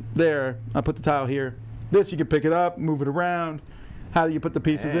just there. I put the tile here. This, you can pick it up, move it around. How do you put the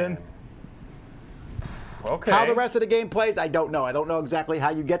pieces in? Okay. How the rest of the game plays, I don't know. I don't know exactly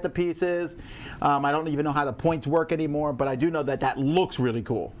how you get the pieces. I don't even know how the points work anymore, but I do know that looks really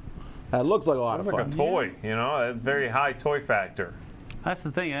cool. That looks like a lot of fun. It's like a toy, It's very high toy factor. That's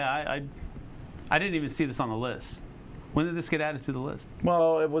the thing. I didn't even see this on the list. When did this get added to the list?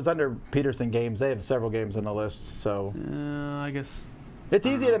 Well, it was under Peterson Games. They have several games on the list, so. I guess. It's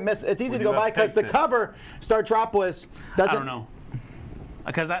easy to miss. It's easy to go by because the cover, Startropolis, doesn't. I don't know.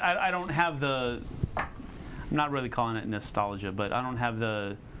 Because I don't have the. I'm not really calling it nostalgia, but I don't have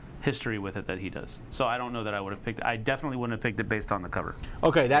the history with it that he does. So I don't know that I would have picked it. I definitely wouldn't have picked it based on the cover.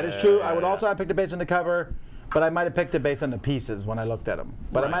 Okay, that is true. I would also have picked it based on the cover, but I might have picked it based on the pieces when I looked at them.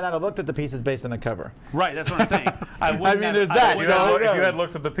 But I might not have looked at the pieces based on the cover. Right, that's what I'm saying. There's that. If you had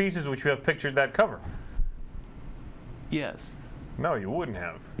looked at the pieces, would you have pictured that cover? Yes. No, you wouldn't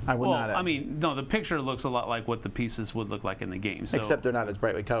have. I would not have. I mean, no, the picture looks a lot like what the pieces would look like in the game. So. Except they're not as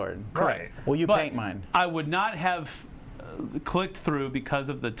brightly colored. Right. Well, you paint mine. I would not have clicked through because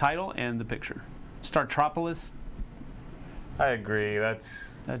of the title and the picture. Startropolis. I agree. That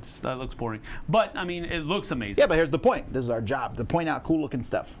looks boring. But, I mean, it looks amazing. Yeah, but here's the point. This is our job, to point out cool-looking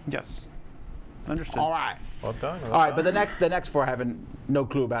stuff. Yes. Understood. All right. Well done. All right, but the next 4 I have no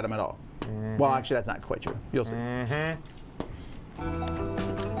clue about them at all. Well, actually, that's not quite true. You'll see.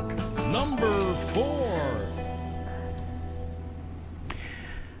 Number 4.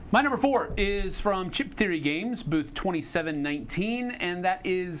 My number 4 is from Chip Theory Games, booth 2719, and that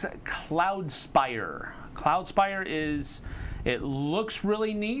is Cloudspire. Cloudspire it looks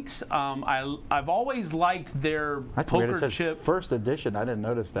really neat. I've always liked their That's poker weird. It says chip. first edition. I didn't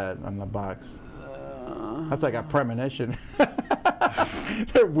notice that on the box. That's like a premonition.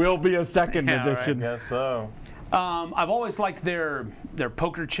 There will be a second edition. I guess so. I've always liked their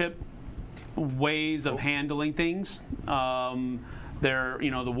poker chip ways of handling things.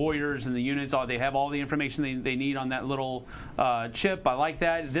 The warriors and the units, they have all the information they need on that little chip. I like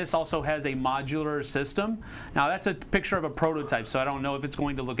that. This also has a modular system. Now, that's a picture of a prototype, so I don't know if it's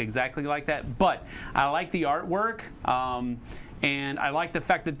going to look exactly like that, but I like the artwork. And I like the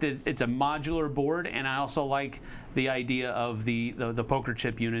fact that it's a modular board, and I also like the idea of the poker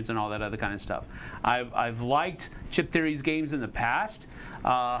chip units and all that other kind of stuff. I've liked Chip Theory's games in the past.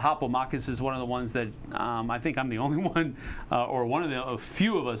 Hoplomachus is one of the ones that I think I'm the only one, or one of a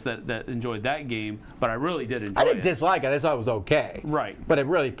few of us that enjoyed that game, but I really did enjoy it. I didn't dislike it. I just thought it was okay. Right. But it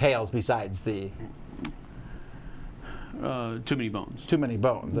really pales besides the... Too Many Bones. Too Many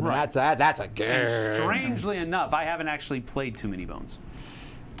Bones. I mean, Right. that's a And good. strangely enough, I haven't actually played Too Many Bones.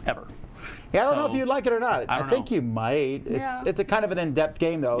 Ever. Yeah, I don't know So, if you'd like it or not. I I don't think know. you might. Yeah. It's a kind of an in-depth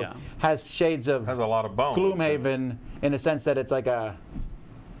game though. Yeah. Has shades of Has a lot of bones. Gloomhaven in the sense that it's like a.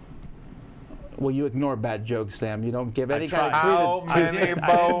 Well, you ignore bad jokes, Sam. You don't give any kind of How credence to many I didn't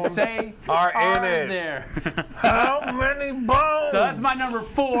bones say are in it? there. How many bones? So that's my number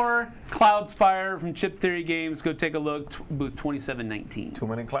 4, Cloudspire from Chip Theory Games. Go take a look, booth 2719. Too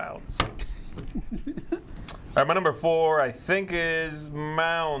many clouds. All right, my number 4, I think, is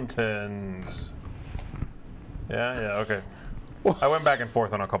mountains. Yeah, okay. I went back and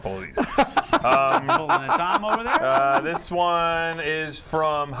forth on a couple of these. Holding the time over there. This one is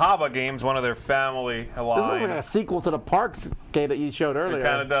from Haba Games, one of their family This is like line. a sequel to the Parks game that you showed earlier. It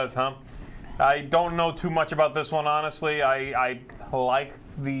kind of does, huh? I don't know too much about this one, honestly. I like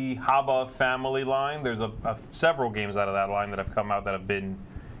the Haba family line. There's several games out of that line that have come out that have been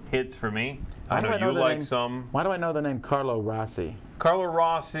hits for me. I know you like some. Why do I know the name Carlo Rossi? Carlo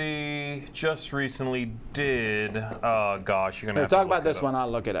Rossi just recently did. Oh gosh, you're gonna have to Talk look about this it up. one. I'll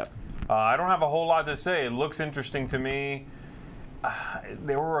look it up. I don't have a whole lot to say. It looks interesting to me.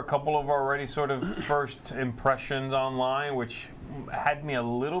 There were a couple of already sort of first impressions online, which had me a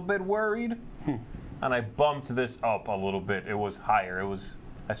little bit worried. And I bumped this up a little bit. It was higher.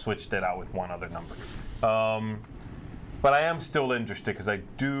 I switched it out with one other number. But I am still interested because I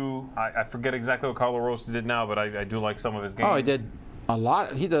forget exactly what Carlo Rossi did now, but I do like some of his games. Oh, he did a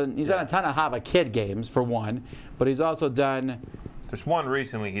lot. He's done a ton of Hava Kid games for one, but he's also done There's one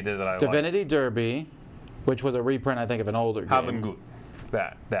recently he did that I like. Divinity Derby, which was a reprint, I think, of an older game. Haben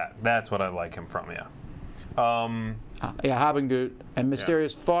Gut. That's what I like him from, yeah. Yeah, Haben Gut and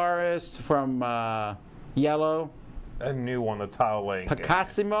Mysterious Forest from Yellow. A new one, the tile laying game.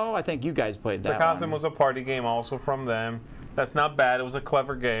 Picassimo, I think you guys played that Picassimo one. was a party game also from them. That's not bad. It was a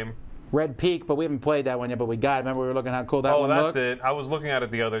clever game. Red Peak, but we haven't played that one yet, but we got it. Remember we were looking how cool that Oh, one that's looked? it. I was looking at it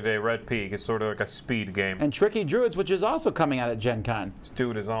the other day. Red Peak is sort of like a speed game. And Tricky Druids, which is also coming out at Gen Con. This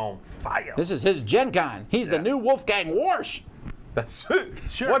dude is on fire. This is his Gen Con. He's the Yeah. new Wolfgang Warsh. That's it.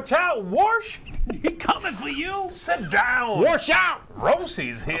 Sure. Watch out, Warsh. He coming for you. Sit down. Warsh out!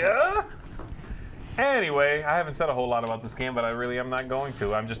 Rosie's here. Anyway, I haven't said a whole lot about this game, but I really am not going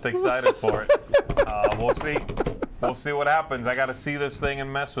to. I'm just excited for it. We'll see. We'll see what happens. I got to see this thing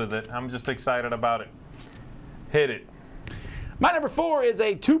and mess with it. I'm just excited about it. Hit it. My number 4 is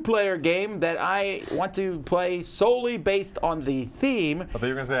a 2-player game that I want to play solely based on the theme, I thought you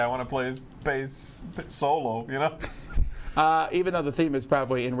were going to say I want to play space solo, you know? even though the theme is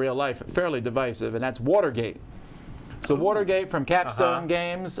probably in real life fairly divisive, and that's Watergate. So Watergate from Capstone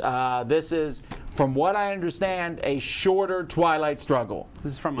Games. This is, from what I understand, a shorter Twilight Struggle.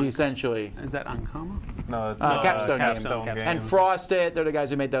 This is from essentially. Is that Ankama? No, it's Capstone Capstone Games. Games. And Frosted, they're the guys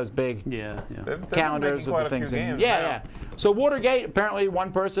who made those big Yeah. They've calendars making with quite the a few things in. games Yeah, now. yeah. So Watergate, apparently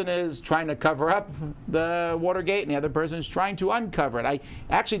one person is trying to cover up the Watergate and the other person is trying to uncover it. I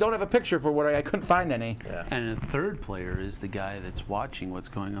actually don't have a picture for Watergate. I couldn't find any. Yeah. And a third player is the guy that's watching what's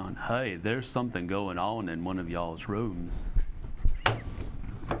going on. Hey, there's something going on in one of y'all's rooms.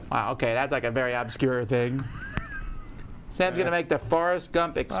 Wow, okay, that's like a very obscure thing. Sam's going to make the Forrest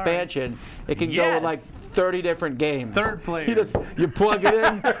Gump expansion. It can go with like 30 different games. Third player. You plug it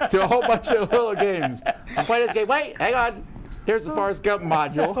in to a whole bunch of little games. Play this game. Wait, hang on. Here's the Forrest Gump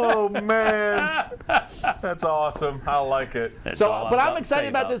module. Oh, man. That's awesome. I like it. That's all But I've I'm got to excited say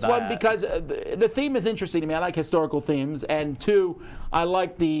about this one that. because the theme is interesting to me. I like historical themes, and 2, I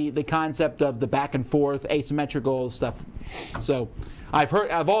like the concept of the back and forth, asymmetrical stuff. So,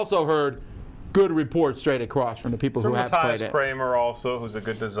 I've also heard good reports straight across from the people who have played Matthias it. Kramer also, who's a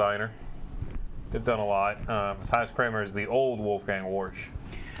good designer. They've done a lot. Matthias Kramer is the old Wolfgang Warsh.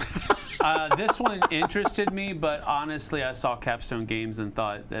 This one interested me, but honestly, I saw Capstone Games and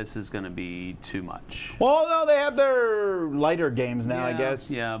thought this is going to be too much. Well, no, they have their lighter games now, I guess.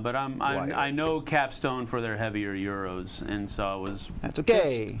 Yeah, but I know Capstone for their heavier Euros, and so I was That's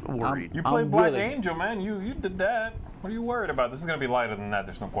okay. just worried. You played Black really- Angel, man. You did that. What are you worried about? This is going to be lighter than that.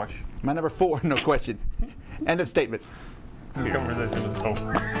 There's no question. My number 4, no question. End of statement. This conversation was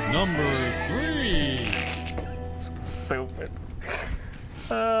over. Number 3. Stupid.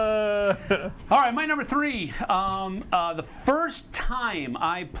 All right, my number 3. The first time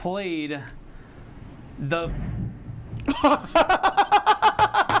I played the.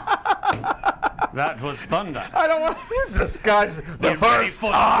 That was thunder. I don't want This guy's the first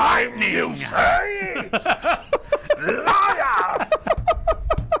time you say. Liar!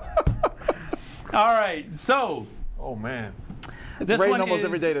 All right, so Oh, man. It's This raining one almost is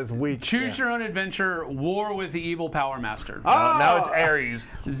every day this week. Choose your own adventure, War with the Evil Power Master. Now it's Aries.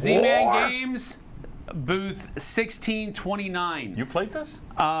 Z-Man War. Games, booth 1629. You played this?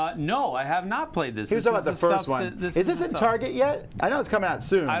 No, I have not played this. He was This talking about is the the first stuff one. that- Is this the in stuff- Target yet? I know it's coming out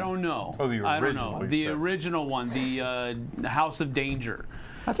soon. I don't know. Oh, the I don't original, know. you The said. original one, the House of Danger.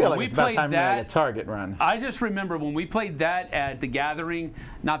 I feel When like we it's about played time we make a that- Target run. I just remember when we played that at the Gathering,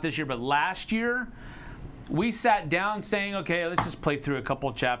 not this year, but last year, we sat down saying, okay, let's just play through a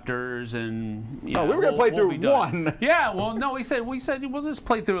couple chapters and we were gonna play through be done. one. Yeah, well, no, we said we'll just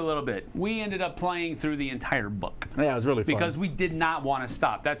play through a little bit. We ended up playing through the entire book. Yeah, it was really fun. Because we did not want to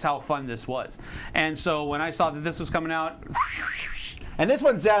stop. That's how fun this was. And so when I saw that this was coming out, And this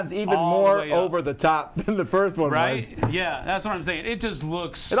one sounds even All the more way up. over the top than the first one right? was. Yeah, that's what I'm saying. It just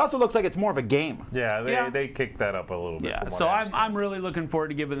looks. It also looks like it's more of a game. Yeah, Yeah. they kicked that up a little bit. Yeah, from what so I I'm understand. really looking forward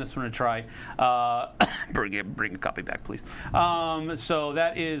to giving this one a try. Bring a copy back, please. So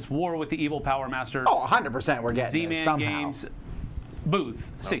that is War with the Evil Power Master. Oh, 100% we're getting this Z-Man somehow. Games,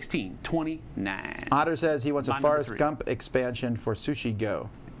 booth 1629. Otter says he wants a My number Forrest 3. Gump expansion for Sushi Go.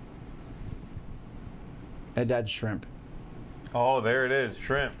 And that's shrimp. Oh, there it is.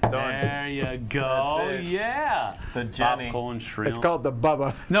 Shrimp. Done. There you go. That's it. Yeah. The Jenny. Popcorn shrimp. It's called the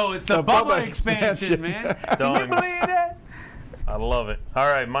Bubba. No, it's the, the Bubba, Bubba expansion, expansion. man. Can Done. you believe that? I love it. All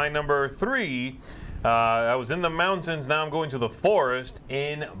right, my number 3. I was in the mountains. Now I'm going to the forest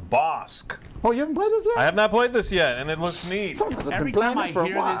in Bosk. Oh, you haven't played this yet? I have not played this yet, and it looks neat. Some of us have Every been playing time I this for a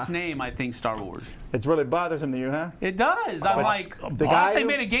hear while. this name, I think Star Wars. It's really bothersome to you, huh? It does. I'm Bosk. like, a The boss? guy They who-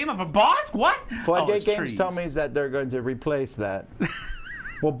 made a game of a boss? What? Floodgate it's Games trees. tell me that they're going to replace that.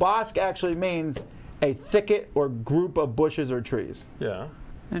 Well, Bosk actually means a thicket or group of bushes or trees. Yeah.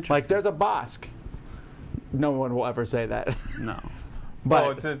 Interesting. Like there's a bosk. No one will ever say that. No. But Oh,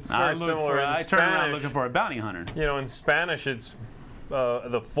 it's I very similar in I turn around Spanish. looking for a bounty hunter. You know, in Spanish, it's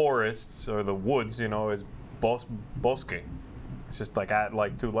the forests or the woods. You know, is bosque. It's just like add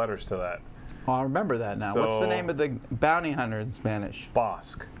like 2 letters to that. oh, I remember that now. What's the So- name of the bounty hunter in Spanish?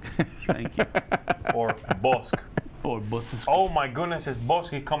 Bosque Thank you. or bosque. Or Bosque. Oh my goodness, is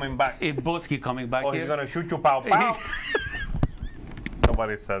Bosque coming back? Bosque coming back Oh, here. he's gonna shoot you, pow pow.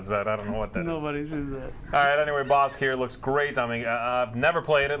 Nobody says that. I don't know what that is. Nobody says that. All right. Anyway, Bosque here looks great. I mean, I've never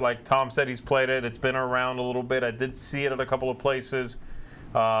played it. Like Tom said, he's played it. It's been around a little bit. I did see it at a couple of places.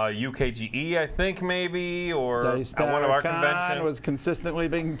 UKGE, I think maybe, or Dice at one of our Tower Con conventions. was consistently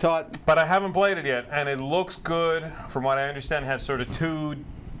being taught. But I haven't played it yet, and it looks good. From what I understand, it has sort of 2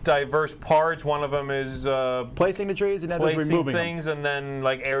 diverse parts. One of them is Placing the trees and then there's placing removing them. things, and then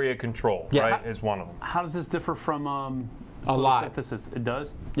like area control. Yeah. Right, is one of them. How does this differ from A lot. synthesis? It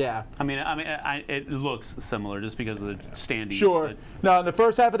does. Yeah. It looks similar just because of the standees. Sure. but- Now, in the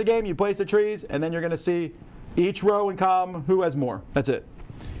first half of the game, you place the trees, and then you're going to see each row and column who has more. That's it.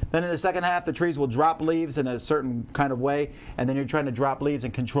 Then in the second half, the trees will drop leaves in a certain kind of way, and then you're trying to drop leaves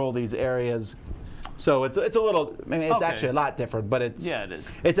and control these areas. So it's a little, I mean, it's Okay. actually a lot different, but it's Yeah, it is.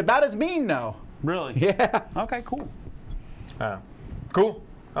 It's about as mean, though. Really? Yeah. Okay, cool. Cool.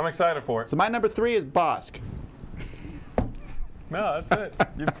 I'm excited for it. So my number 3 is Bosk. No, that's it.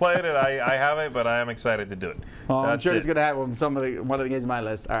 You've played it. I haven't, but I am excited to do it. Oh, I'm That's sure it. he's going to have one of the games on my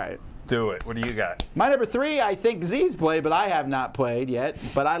list. All right. Do it. What do you got? My number 3, I think Z's played, but I have not played yet.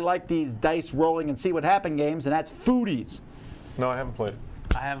 But I like these dice rolling and see what happened games, and that's Foodies. No, I haven't played it.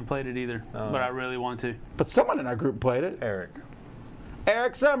 I haven't played it either, but I really want to. But someone in our group played it. Eric.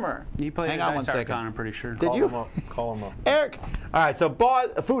 Eric Summer. He played Hang it on at one Dice Tower second. Con, I'm pretty sure. Did Call you? him up. Call him up. Eric. All right, so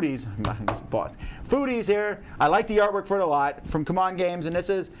Foodies, boss. Foodies here. I like the artwork for it a lot from Come On Games, and this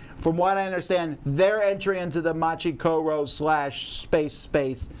is, from what I understand, their entry into the Machi Koro /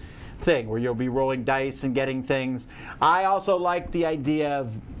 space thing, where you'll be rolling dice and getting things. I also like the idea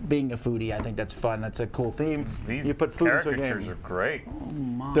of being a foodie. I think that's fun. That's a cool theme. These you put food into a caricatures game. are great.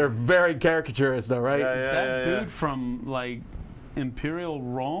 They're very caricaturist, though, right? Yeah, Is that yeah. dude from like Imperial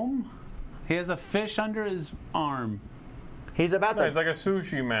Rome? He has a fish under his arm. He's about No, to. he's like a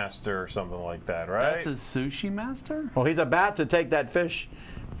sushi master or something like that, right? That's a sushi master? Well, he's about to take that fish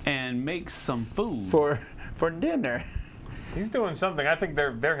And make some food. for dinner. He's doing something. I think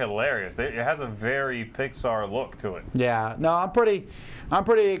they're hilarious. It has a very Pixar look to it. Yeah, no, I'm pretty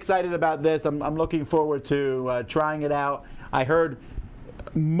excited about this. I'm looking forward to trying it out. I heard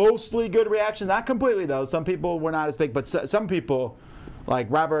mostly good reactions, not completely though. Some people were not as big, but some people, like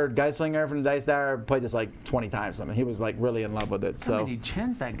Robert Geislinger from the Dice Tower, played this like 20 times. I mean, he was like really in love with it. How So, many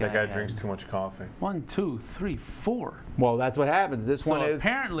chins that guy That guy has? drinks too much coffee. 1, 2, 3, 4. well, that's what happens. This one is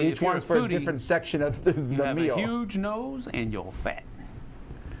apparently, each if you're one's a for a foodie, different section of the You have meal. a huge nose and you're fat.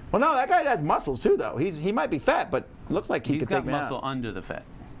 Well, no, that guy has muscles too, though. He might be fat, but looks like he He's could got take me muscle out. under the fat.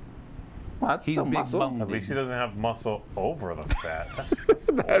 Well, that's He's still big muscle. boned. At least he doesn't have muscle over the fat. That's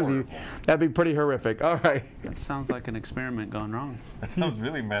That'd be pretty horrific. All right. That sounds like an experiment gone wrong. That sounds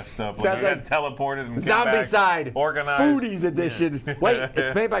really messed up. When Sounds you got like teleported and came Zombie back side. organized. Foodies edition. Wait,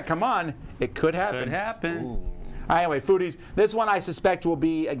 it's made by Come On. It could happen. Could happen. Ooh. Anyway, Foodies. This one I suspect will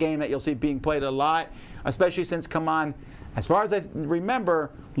be a game that you'll see being played a lot, especially since Come On, as far as I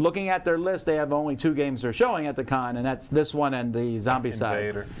remember, looking at their list, they have only 2 games they're showing at the con, and that's this one and the Zombie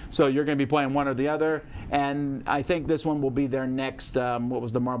Invader. side. So you're going to be playing one or the other, and I think this one will be their next, what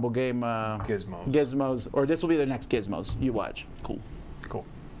was the marble game? Gizmos. Gizmos. Or this will be their next Gizmos. You watch. Cool. Cool.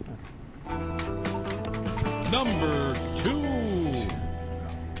 Number 2.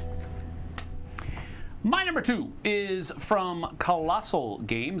 My number 2 is from Colossal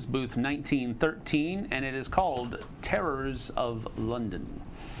Games, booth 1913, and it is called Terrors of London.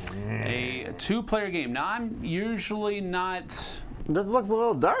 A 2-player game. Now, I'm usually not This looks a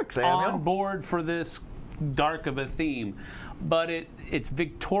little dark, Samuel. on board for this dark of a theme, but it's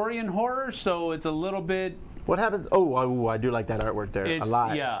Victorian horror, so it's a little bit. What happens? Oh, I do like that artwork there a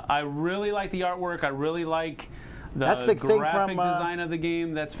lot. Yeah, I really like the artwork. I really like That's the thing graphic from, design of the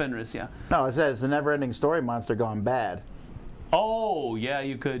game. That's Fenris, yeah. No, it says the never-ending story monster gone bad. Oh, yeah,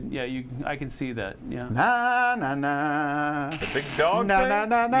 you could. Yeah, I can see that. Yeah. Na na na. The big dog Na thing? na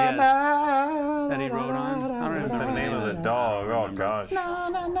na na Yes. na. That he wrote on. I don't What's the remember name of the dog? Oh, gosh. Na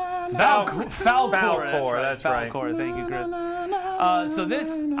na na na. Falcor. That's right. Falcor. Falcor. Thank you, Chris. So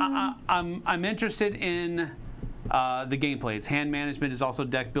this, I'm interested in the gameplay. It's hand management. It's also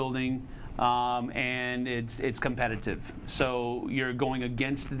deck building. And it's competitive. So you're going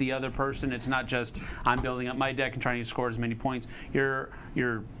against the other person. It's not just I'm building up my deck and trying to score as many points. You're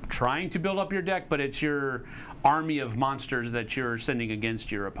trying to build up your deck, but it's your army of monsters that you're sending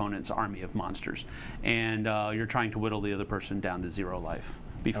against your opponent's army of monsters, and you're trying to whittle the other person down to 0 life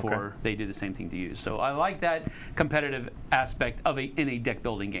before they do the same thing to you. So I like that competitive aspect of in a deck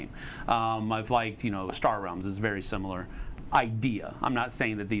building game. I've liked, Star Realms is very similar idea. I'm not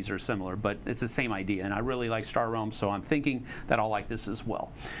saying that these are similar, but it's the same idea, and I really like Star Realms, so I'm thinking that I'll like this as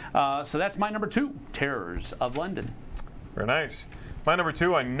well. So that's my number 2, Terrors of London. Very nice. My number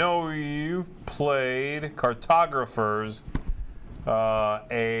 2, I know you've played Cartographers, what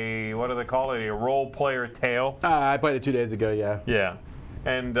do they call it? A role-player tale. I played it 2 days ago, yeah. Yeah.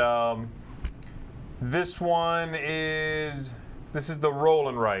 And this one is... This is the roll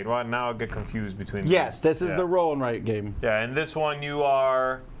and write. Well, now I get confused between. Yes, this is yeah. the roll and write game. Yeah, and this one you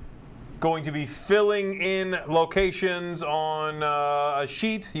are going to be filling in locations on a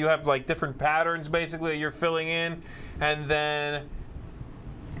sheet. You have like different patterns basically that you're filling in, and then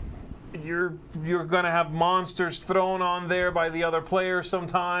you're going to have monsters thrown on there by the other player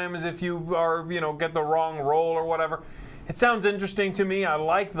sometimes if you are get the wrong roll or whatever. It sounds interesting to me. I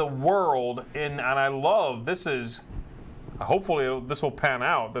like the world and I love this is. Hopefully this will pan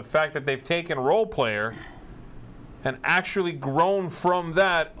out. The fact that they've taken role player and actually grown from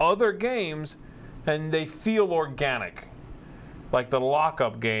that other games, and they feel organic, like the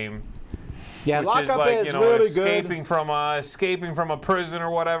lockup game. Yeah, which lockup is like is really escaping good. escaping from a prison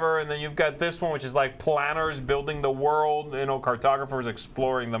or whatever, and then you've got this one, which is like planners building the world. Cartographers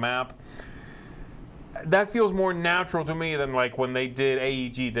exploring the map. That feels more natural to me than like when they did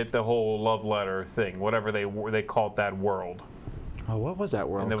AEG did the whole love letter thing, whatever they called that world. Oh, what was that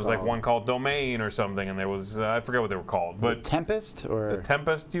world? And there was like one called Domain or something, and there was I forget what they were called, but Tempest or the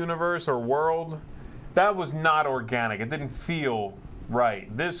Tempest universe or world. That was not organic. It didn't feel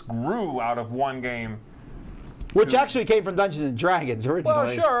right. This grew out of one game. which actually came from Dungeons and Dragons originally. Well,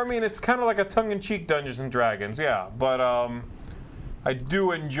 sure. I mean, it's kind of like a tongue-in-cheek Dungeons and Dragons, yeah, but I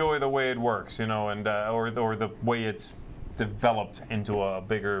do enjoy the way it works, and or the way it's developed into a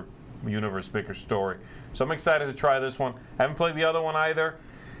bigger universe, bigger story. So I'm excited to try this one. I haven't played the other one either.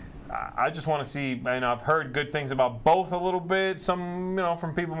 I just want to see, I've heard good things about both a little bit, some,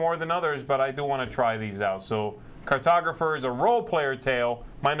 from people more than others, but I do want to try these out. So Cartographer is a role-player tale,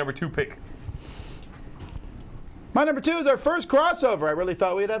 my number 2 pick. My number 2 is our first crossover. I really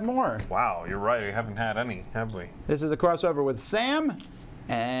thought we'd have more. Wow, you're right. We haven't had any, have we? This is a crossover with Sam,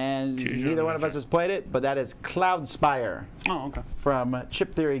 and neither one of us has played it, but that is Cloudspire. Oh, okay. From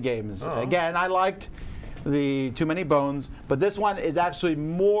Chip Theory Games. Oh. Again, I liked the Too Many Bones, but this one is actually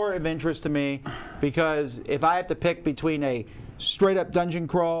more of interest to me because if I have to pick between a straight-up dungeon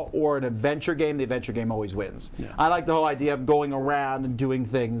crawl or an adventure game, the adventure game always wins. Yeah. I like the whole idea of going around and doing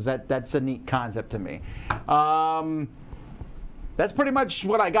things. That's a neat concept to me. That's pretty much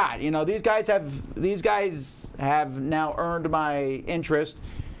what I got. These guys have now earned my interest.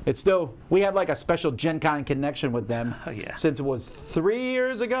 it's still, we have like a special GenCon connection with them. Oh, yeah. Since it was 3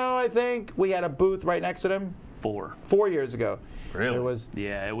 years ago, I think, we had a booth right next to them. 4. 4 years ago. Really? It was.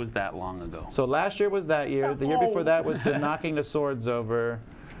 Yeah, it was that long ago. So last year was that year. The year before that was the knocking the swords over.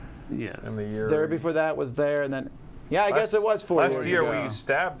 Yes. And the year. The year before that was there, and then, yeah, I guess it was 4 years ago. Last year we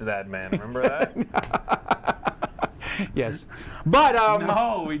stabbed that man. Remember that? Yes, but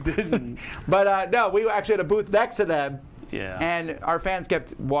No, we didn't. but no, we actually had a booth next to them, Yeah. and our fans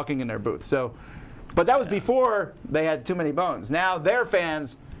kept walking in their booth. So, but that was before they had too many bones. Now their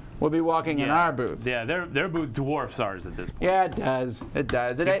fans will be walking in our booth. Yeah, their booth dwarfs ours at this point. Yeah, it does. It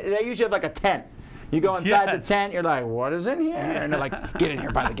does. And they usually have like a tent. You go inside the Yes. tent, you're like, what is in here? And they're like, get in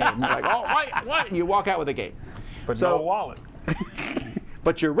here by the gate. And you're like, oh, what? And you walk out with a gate. But So- no wallet.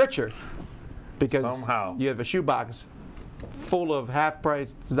 But you're richer because Somehow. you have a shoebox full of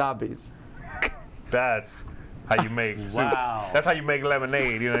half-priced zombies. That's how you make soup. Wow. That's how you make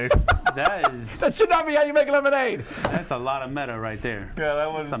lemonade. You know. That should not be how you make lemonade. That's a lot of meta right there. Yeah,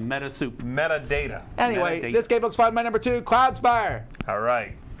 that was Some meta soup. metadata. Anyway, Metadata. this game looks fun. My number 2, Cloudspire. All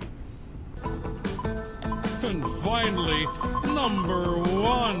right. And finally, number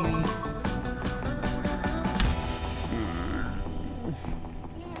 1.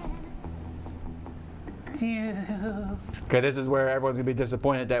 Okay, this is where everyone's going to be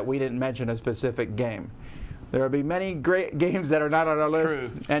disappointed that we didn't mention a specific game. There will be many great games that are not on our list,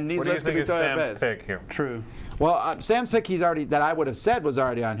 True. and these What do you lists could think be is totally Sam's best. pick here? True. Well, Sam's pick, he's already, that I would have said was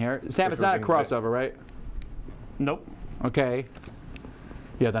already on here. Sam, it's not a crossover, right? Nope. Okay.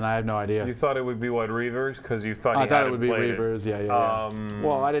 Yeah, then I have no idea. You thought it would be what, Reavers? Because you thought I he thought it hadn't would be played Reavers, yeah.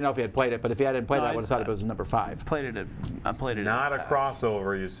 Well, I didn't know if he had played it, but if he hadn't played No, it, I would have thought it was number 5. I played it. Not a at-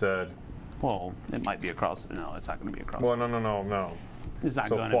 crossover, you said. Well, it might be a cross. No, it's not going to be a cross. Well, no. It's not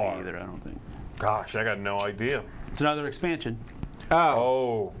so going to far. be either. I don't think. Gosh, I got no idea. It's another expansion.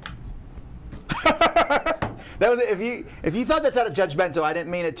 Oh. Oh. That was it. If you thought that sounded judgmental, I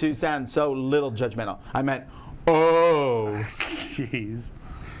didn't mean it to sound so little judgmental. I meant, oh. Jeez.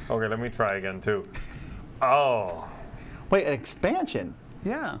 Okay, let me try again, too. Oh. Wait, an expansion?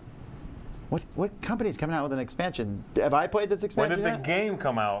 Yeah. What company's coming out with an expansion? Have I played this When expansion did the yet? game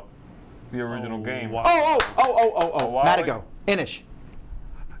come out? The original game. wow. Oh, while Matago. ago. Inish.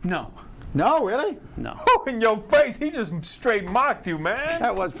 No. No, really? No. Oh, in your face. He just straight mocked you, man.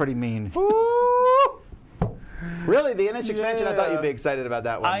 That was pretty mean. Really, the Inish expansion? I thought Yeah. you'd be excited about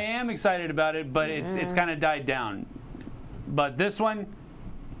that one. I am excited about it, but it's kind of died down. But this one,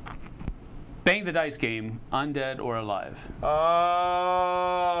 Bang the Dice game, Undead or Alive.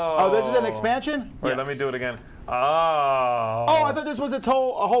 Oh. this is an expansion? Wait, Yes. let me do it again. Oh. Oh, I thought this was a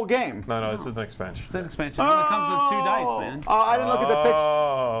whole game. No, this is an expansion. It's an expansion. It only comes with 2 dice, man. Oh, I didn't look at the picture.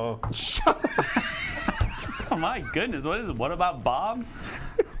 Oh. Shut up. Oh my goodness, what is it? What about Bob?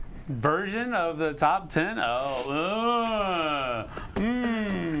 Version of the top 10?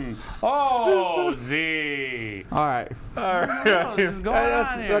 Oh, Z. All right. What is going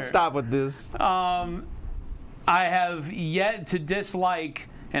on here? Let's stop with this. I have yet to dislike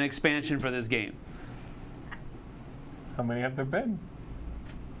an expansion for this game. How many have there been?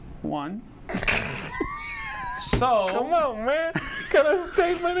 1. Come So, on, man. What kind of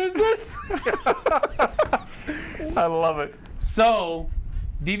statement is this? I love it. so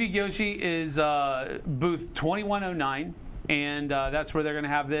DV Gyoshi is booth 2109, and that's where they're going to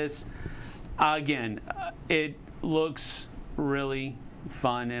have this. Again, it looks really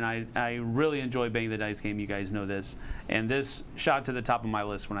fun, and I really enjoy Bang the Dice game. You guys know this, and this shot to the top of my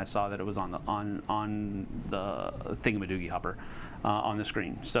list when I saw that it was on the thingamadoogie hopper on the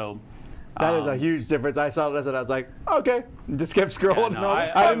screen. So That is a huge difference. I saw this and I was like, okay, and just kept scrolling. no,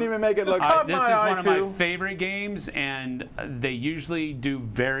 I didn't even make it look. caught this is my eye, one of too. my favorite games, and they usually do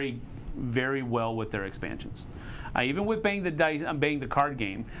very, very well with their expansions. Even with Bang the Dice, Bang the card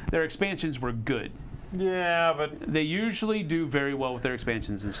game, their expansions were good. Yeah, but They usually do very well with their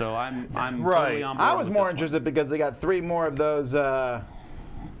expansions, and so I'm Right. totally on board I was with more this one. interested because they got 3 more of those.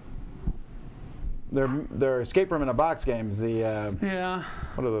 Their escape room in a box games. The Yeah.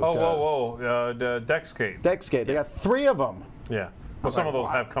 what are those? whoa. The Dexcape. Deckscape. They got 3 of them. Yeah. Well, some of those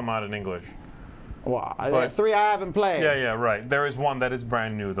wow. have come out in English. Wow, I But- got 3 I haven't played. Yeah, right. There is one that is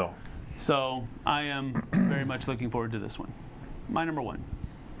brand new, though. So I am very much looking forward to this one. My number 1.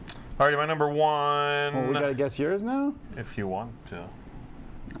 Alrighty, my number 1. Well, we gotta guess yours now. If you want to.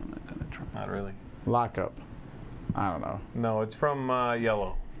 I'm not gonna try. Not really. Lockup. I don't know. No, it's from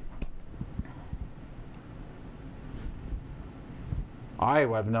Yellow. I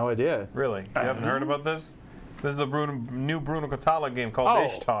have no idea. Really? You haven't heard about this? This is the new Bruno Catala game called Oh.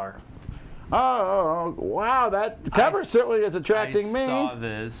 Ishtar. Oh, wow, that cover certainly is attracting me. I saw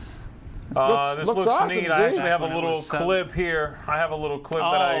this. This looks awesome, neat. Z. I actually have a When it little was seven. clip here. I have a little clip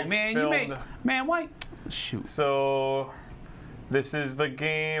that I man, filmed. man, why? Shoot. So this is the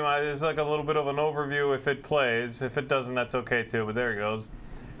game. There's like a little bit of an overview if it plays. If it doesn't, that's okay too, but there it goes.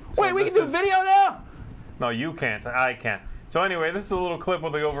 So Wait, we can this do is- video now? No, you can't. I can. So anyway, this is a little clip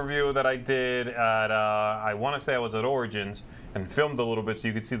of the overview that I did at, I want to say I was at Origins, and filmed a little bit so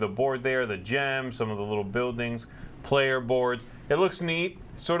you could see the board there, the gems, some of the little buildings, player boards. It looks neat.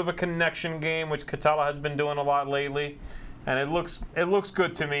 Sort of a connection game, which Katala has been doing a lot lately. And it looks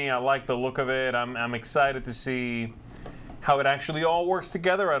good to me. I like the look of it. I'm excited to see how it actually all works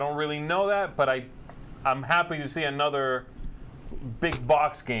together. I don't really know that, but I'm happy to see another big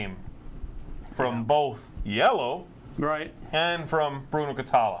box game from both Yellow Right. and from Bruno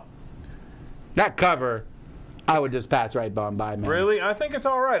Catala. That cover, I would just pass right by, man. Really? I think it's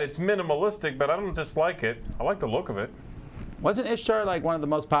all right. It's minimalistic, but I don't dislike it. I like the look of it. Wasn't Ishtar like one of the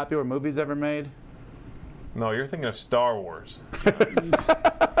most popular movies ever made? No, you're thinking of Star Wars.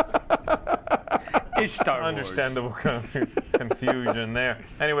 Ishtar Wars. Understandable confusion there.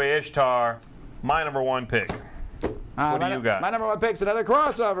 Anyway, Ishtar, my number one pick. What do you got? My number one pick's another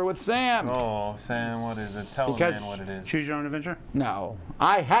crossover with Sam. Oh, Sam, what is it? Tell the Because- man what it is. Choose your own adventure. No,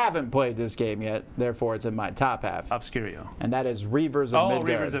 I haven't played this game yet, therefore it's in my top half. Obscurio. And that is Reavers of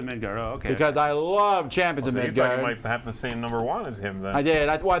Midgard. Reavers of Midgard. Oh, okay. Because I love Champions of So you thought you Midgard. might have the same number one as him then. I did.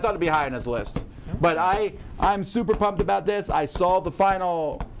 I thought it'd be high on his list. But I'm super pumped about this. I saw the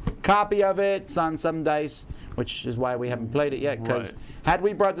final copy of it. It's on some dice, which is why we haven't played it yet. Because Right. had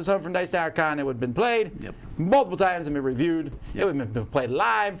we brought this home from Dice Tower Con, it would have been played Yep. multiple times and been reviewed. Yep. It would have been played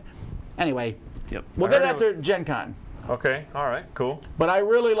live. Anyway, Yep. we'll I get it heard after Gen Con. Okay, all right, cool. But I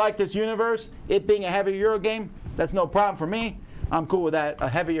really like this universe. It being a heavy Euro game, that's no problem for me. I'm cool with that. A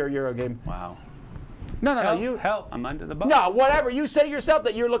heavier Euro game. Wow. No, Help, help. I'm under the bus. No, whatever. You say yourself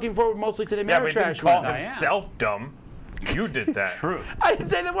that you're looking forward mostly to the Yeah, but he didn't Ameritrash call one. I am. himself dumb. You did that. True. I didn't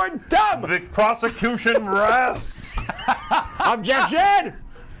say the word dumb. The prosecution rests. Objection.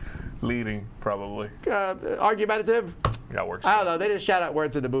 Leading, probably. Argumentative. That works. I don't know. They just shout out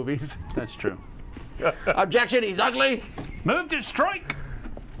words in the movies. That's true. Objection. He's ugly. Move to strike.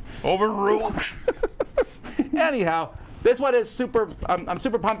 Overruled. Anyhow, this one is super. I'm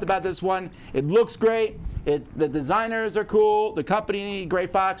super pumped about this one. It looks great. The designers are cool. The company, Gray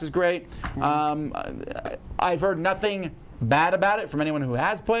Fox, is great. I've heard nothing bad about it from anyone who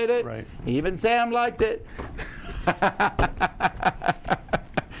has played it. Right. Even Sam liked it.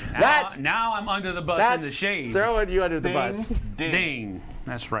 Now I'm under the bus in the That's shade. throwing you under the bus. Ding.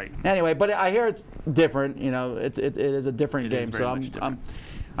 That's right. Anyway, but I hear it's different. You know, it is a different It is game. very So much different.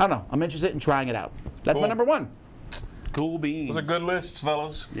 I don't know. I'm interested in trying it out. That's my Cool. number one. Cool beans. Those are good lists,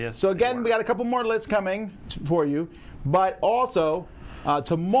 fellas. Yes. So they again, were. we got a couple more lists coming for you, but also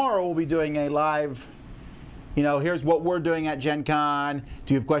tomorrow we'll be doing a live. You know, here's what we're doing at Gen Con.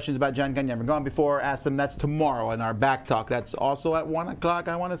 Do you have questions about Gen Con? You haven't gone before? Ask them. That's tomorrow in our back talk. That's also at 1 o'clock,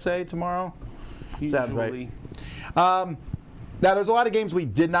 I want to say, tomorrow. Sounds right. Usually. Now, there's a lot of games we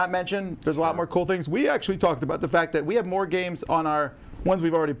did not mention. There's a lot more cool things. We actually talked about the fact that we have more games on our ones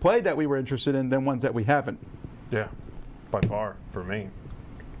we've already played that we were interested in than ones that we haven't. Yeah, by far, for me.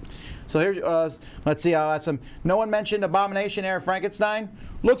 So here's, let's see, I'll ask them. No one mentioned Abomination Era Frankenstein.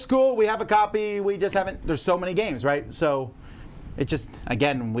 Looks cool. We have a copy. We just haven't, there's so many games, right? So it just,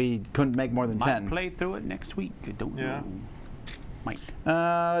 again, we couldn't make more than Might 10. play through it next week. I don't Yeah. know. Might.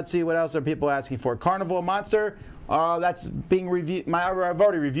 Let's see, what else are people asking for? Carnival Monster. That's being reviewed. I've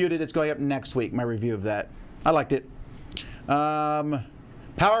already reviewed it. It's going up next week, my review of that. I liked it.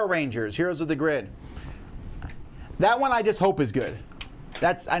 Power Rangers, Heroes of the Grid. That one I just hope is good.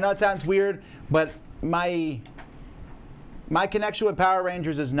 I know it sounds weird, but my connection with Power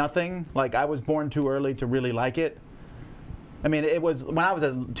Rangers is nothing. Like, I was born too early to really like it. I mean, it was when I was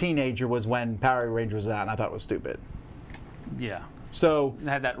a teenager was when Power Rangers was out, and I thought it was stupid. Yeah. So It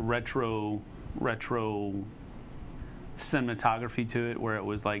had that retro cinematography to it where it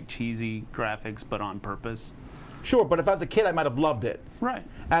was like cheesy graphics but on purpose. sure, but if I was a kid, I might have loved it. Right.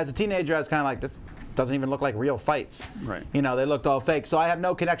 As a teenager, I was kind of like, this doesn't even look like real fights. Right. You know, they looked all fake. So I have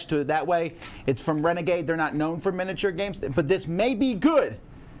no connection to it that way. It's from Renegade. They're not known for miniature games, but this may be good.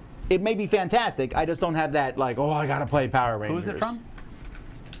 It may be fantastic. I just don't have that, like, oh, I got to play Power Rangers. Who is it from?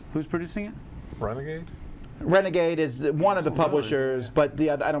 Who's producing it? Renegade? Renegade is one of the publishers, but the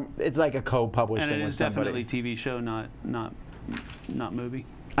other, I don't, it's like a co-published And thing it with is somebody. definitely TV show, not movie.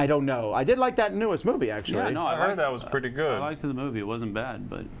 I don't know. I did like that newest movie, actually. Yeah, no, I heard liked- that was pretty good. I liked the movie. It wasn't bad,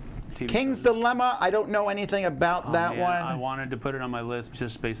 but TV King's show- Dilemma, I don't know anything about Oh, that man, one. I wanted to put it on my list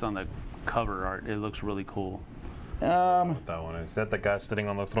just based on the cover art. It looks really cool. What that one is that the guy sitting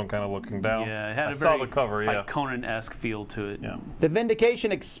on the throne, kind of looking down? Yeah, it had I a saw very the cover. Yeah, like Conan-esque feel to it. yeah. The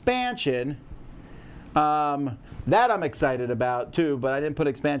Vindication expansion, that I'm excited about too, but I didn't put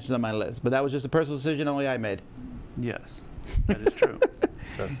expansions on my list. But that was just a personal decision only I made. Yes, that is true.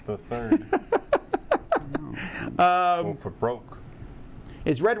 That's the third. For broke.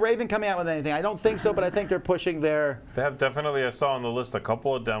 Is Red Raven coming out with anything? I don't think so, but I think they're pushing their... They have definitely, I saw on the list a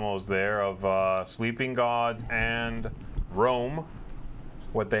couple of demos there of Sleeping Gods and Rome.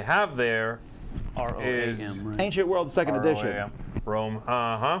 What they have there is right? Ancient World Second Edition. Rome,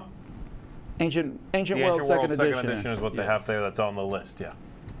 Ancient The World Ancient Second World Edition. Second Edition is what they have there that's on the list, yeah.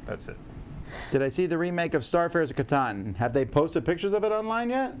 That's it. Did I see the remake of Starfares of Catan? Have they posted pictures of it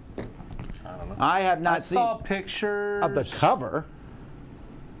online yet? I don't know. I have I not seen saw pictures of the cover.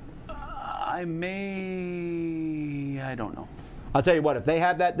 I don't know. I'll tell you what, if they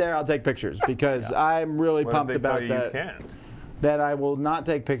had that there, I'll take pictures because I'm really What pumped if they tell about you that. you can't? Then I will not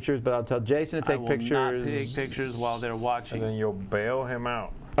take pictures, but I'll tell Jason to take I will pictures. not take pictures while they're watching. And then you'll bail him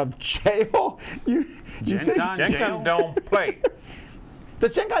out. Of jail? You think GenCon jail? GenCon don't play.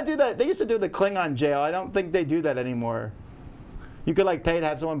 Does GenCon do that? They used to do the Klingon jail. I don't think they do that anymore. You could like pay to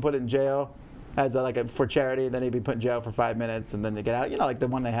have someone put in jail as for charity, then he'd be put in jail for 5 minutes and then they get out. You know, like the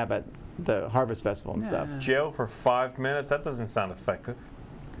one they have at the Harvest Festival and stuff. Jail for 5 minutes? That doesn't sound effective.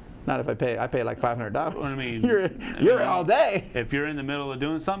 Not if I pay like $500. I mean, you're in all day. If you're in the middle of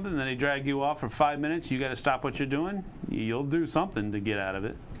doing something, then they drag you off for 5 minutes. You got to stop what you're doing. You'll do something to get out of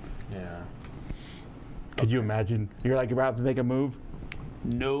it. Yeah. Could you imagine? You're like about to make a move,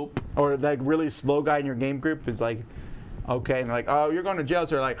 Nope. or like really slow guy in your game group is like, okay, and they're like, oh, you're going to jail,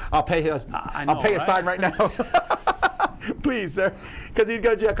 sir. Like, I'll pay his, know, I'll pay his right? fine right now, please, sir. Because he'd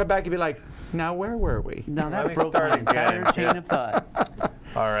go to jail, come back, and be like, now where were we? Now Let that me broke start my entire again. chain of thought.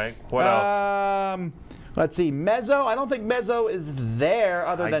 All right. What else? Let's see, Mezzo. I don't think Mezzo is there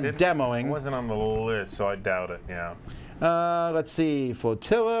other than It demoing. wasn't on the list, so I doubt it. Yeah. Let's see,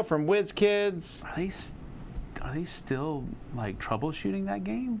 Flotilla from WizKids. Are they still like troubleshooting that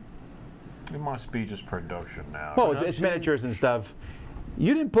game? It must be just production now. Well, it's miniatures and stuff.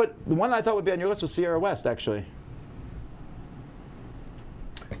 You didn't put the one I thought would be on your list was Sierra West, actually.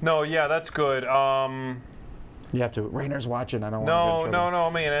 No, yeah, that's good. You have to. Rainer's watching. I don't No, want to get in trouble. no, I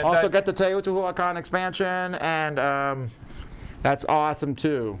mean, Also, get the Teotihuacan expansion, and that's awesome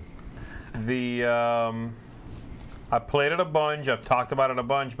too. I played it a bunch. I've talked about it a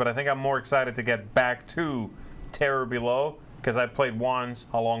bunch, but I think I'm more excited to get back to Terror Below because I played once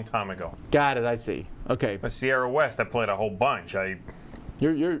a long time ago. Got it. I see. Okay. But Sierra West, I played a whole bunch. You're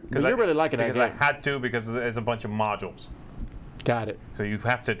really liking that because game. I had to because there's a bunch of modules. Got it. So you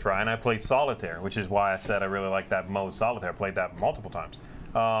have to try, and I played Solitaire, which is why I said I really like that mode Solitaire. I played that multiple times.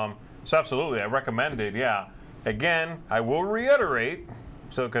 So absolutely, I recommend it, yeah. Again, I will reiterate,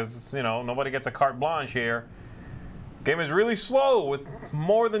 so because, nobody gets a carte blanche here. Game is really slow with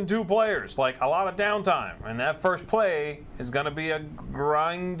more than 2 players, like a lot of downtime. And that first play is going to be a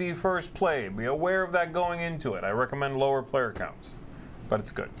grindy first play. Be aware of that going into it. I recommend lower player counts, but it's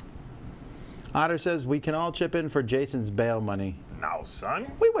good. Otter says we can all chip in for Jason's bail money. No,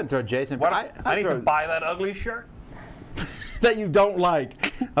 son. We wouldn't throw Jason. What, But I need to buy that ugly shirt? that you don't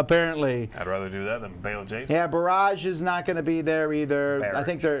like, apparently. I'd rather do that than bail Jason. Yeah, Barrage is not going to be there either. I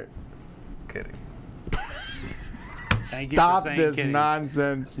think they're. Kidding. Thank you Stop for saying this kidding.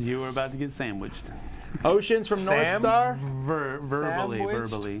 nonsense. You were about to get sandwiched. Oceans from North Star?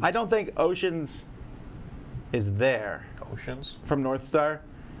 Verbally. I don't think Oceans is there Oceans? from North Star.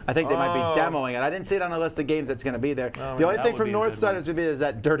 I think they might be demoing it. I didn't see it on the list of games that's going to be there. The only that thing would from be a North good Star one. is going to be is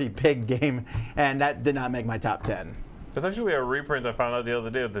that Dirty Pig game, and that did not make my top 10. There's actually a reprint I found out the other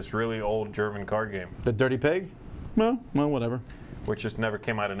day of this really old German card game, The Dirty Pig? Well, whatever. which just never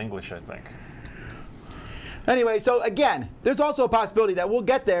came out in English, I think. Anyway, so again, there's also a possibility that we'll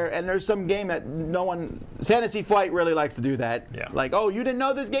get there, and there's some game that Fantasy Flight really likes to do that. Yeah. Like, oh, you didn't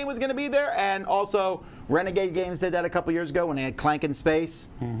know this game was going to be there? And also, Renegade Games did that a couple years ago when they had Clank in Space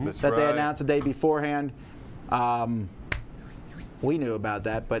That's that they right. announced the day beforehand. We knew about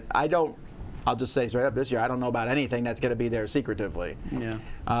that, but I'll just say straight up this year, I don't know about anything that's going to be there secretively. Yeah.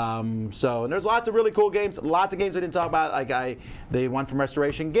 And there's lots of really cool games. Lots of games we didn't talk about. Like the one from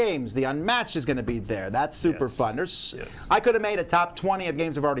Restoration Games, the Unmatched is going to be there. That's super Yes. fun. Yes. I could have made a top 20 of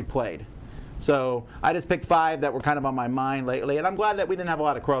games I've already played. So I just picked 5 that were kind of on my mind lately, and I'm glad that we didn't have a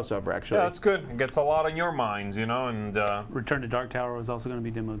lot of crossover actually. Yeah, that's good. It gets a lot on your minds, and Return to Dark Tower was also going to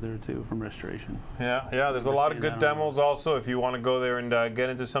be demoed there too from Restoration. yeah, there's a lot of seeing good that on demos also. If you want to go there and get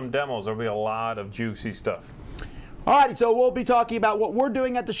into some demos, there'll be a lot of juicy stuff. Alrighty, so we'll be talking about what we're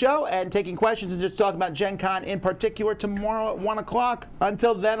doing at the show and taking questions and just talking about Gen Con in particular tomorrow at 1 o'clock.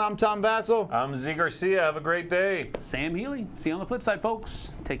 Until then, I'm Tom Vassell. I'm Z Garcia. Have a great day. Sam Healy. See you on the flip side,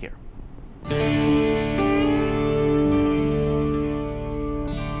 folks. Take care.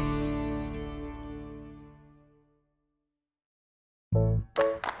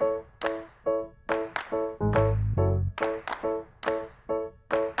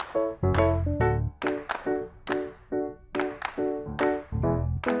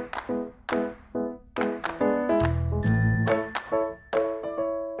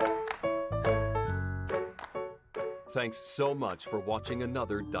 Thanks so much for watching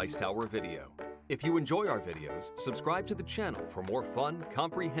another Dice Tower video. If you enjoy our videos, subscribe to the channel for more fun,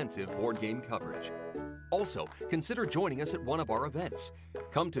 comprehensive board game coverage. Also, consider joining us at one of our events.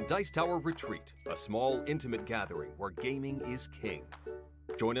 Come to Dice Tower Retreat, a small, intimate gathering where gaming is king.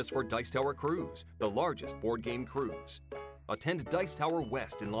 Join us for Dice Tower Cruise, the largest board game cruise. Attend Dice Tower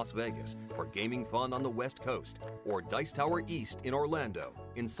West in Las Vegas for gaming fun on the West Coast, or Dice Tower East in Orlando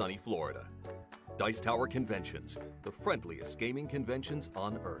in sunny Florida. Dice Tower Conventions, the friendliest gaming conventions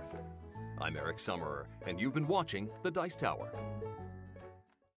on Earth. I'm Eric Summerer, and you've been watching The Dice Tower.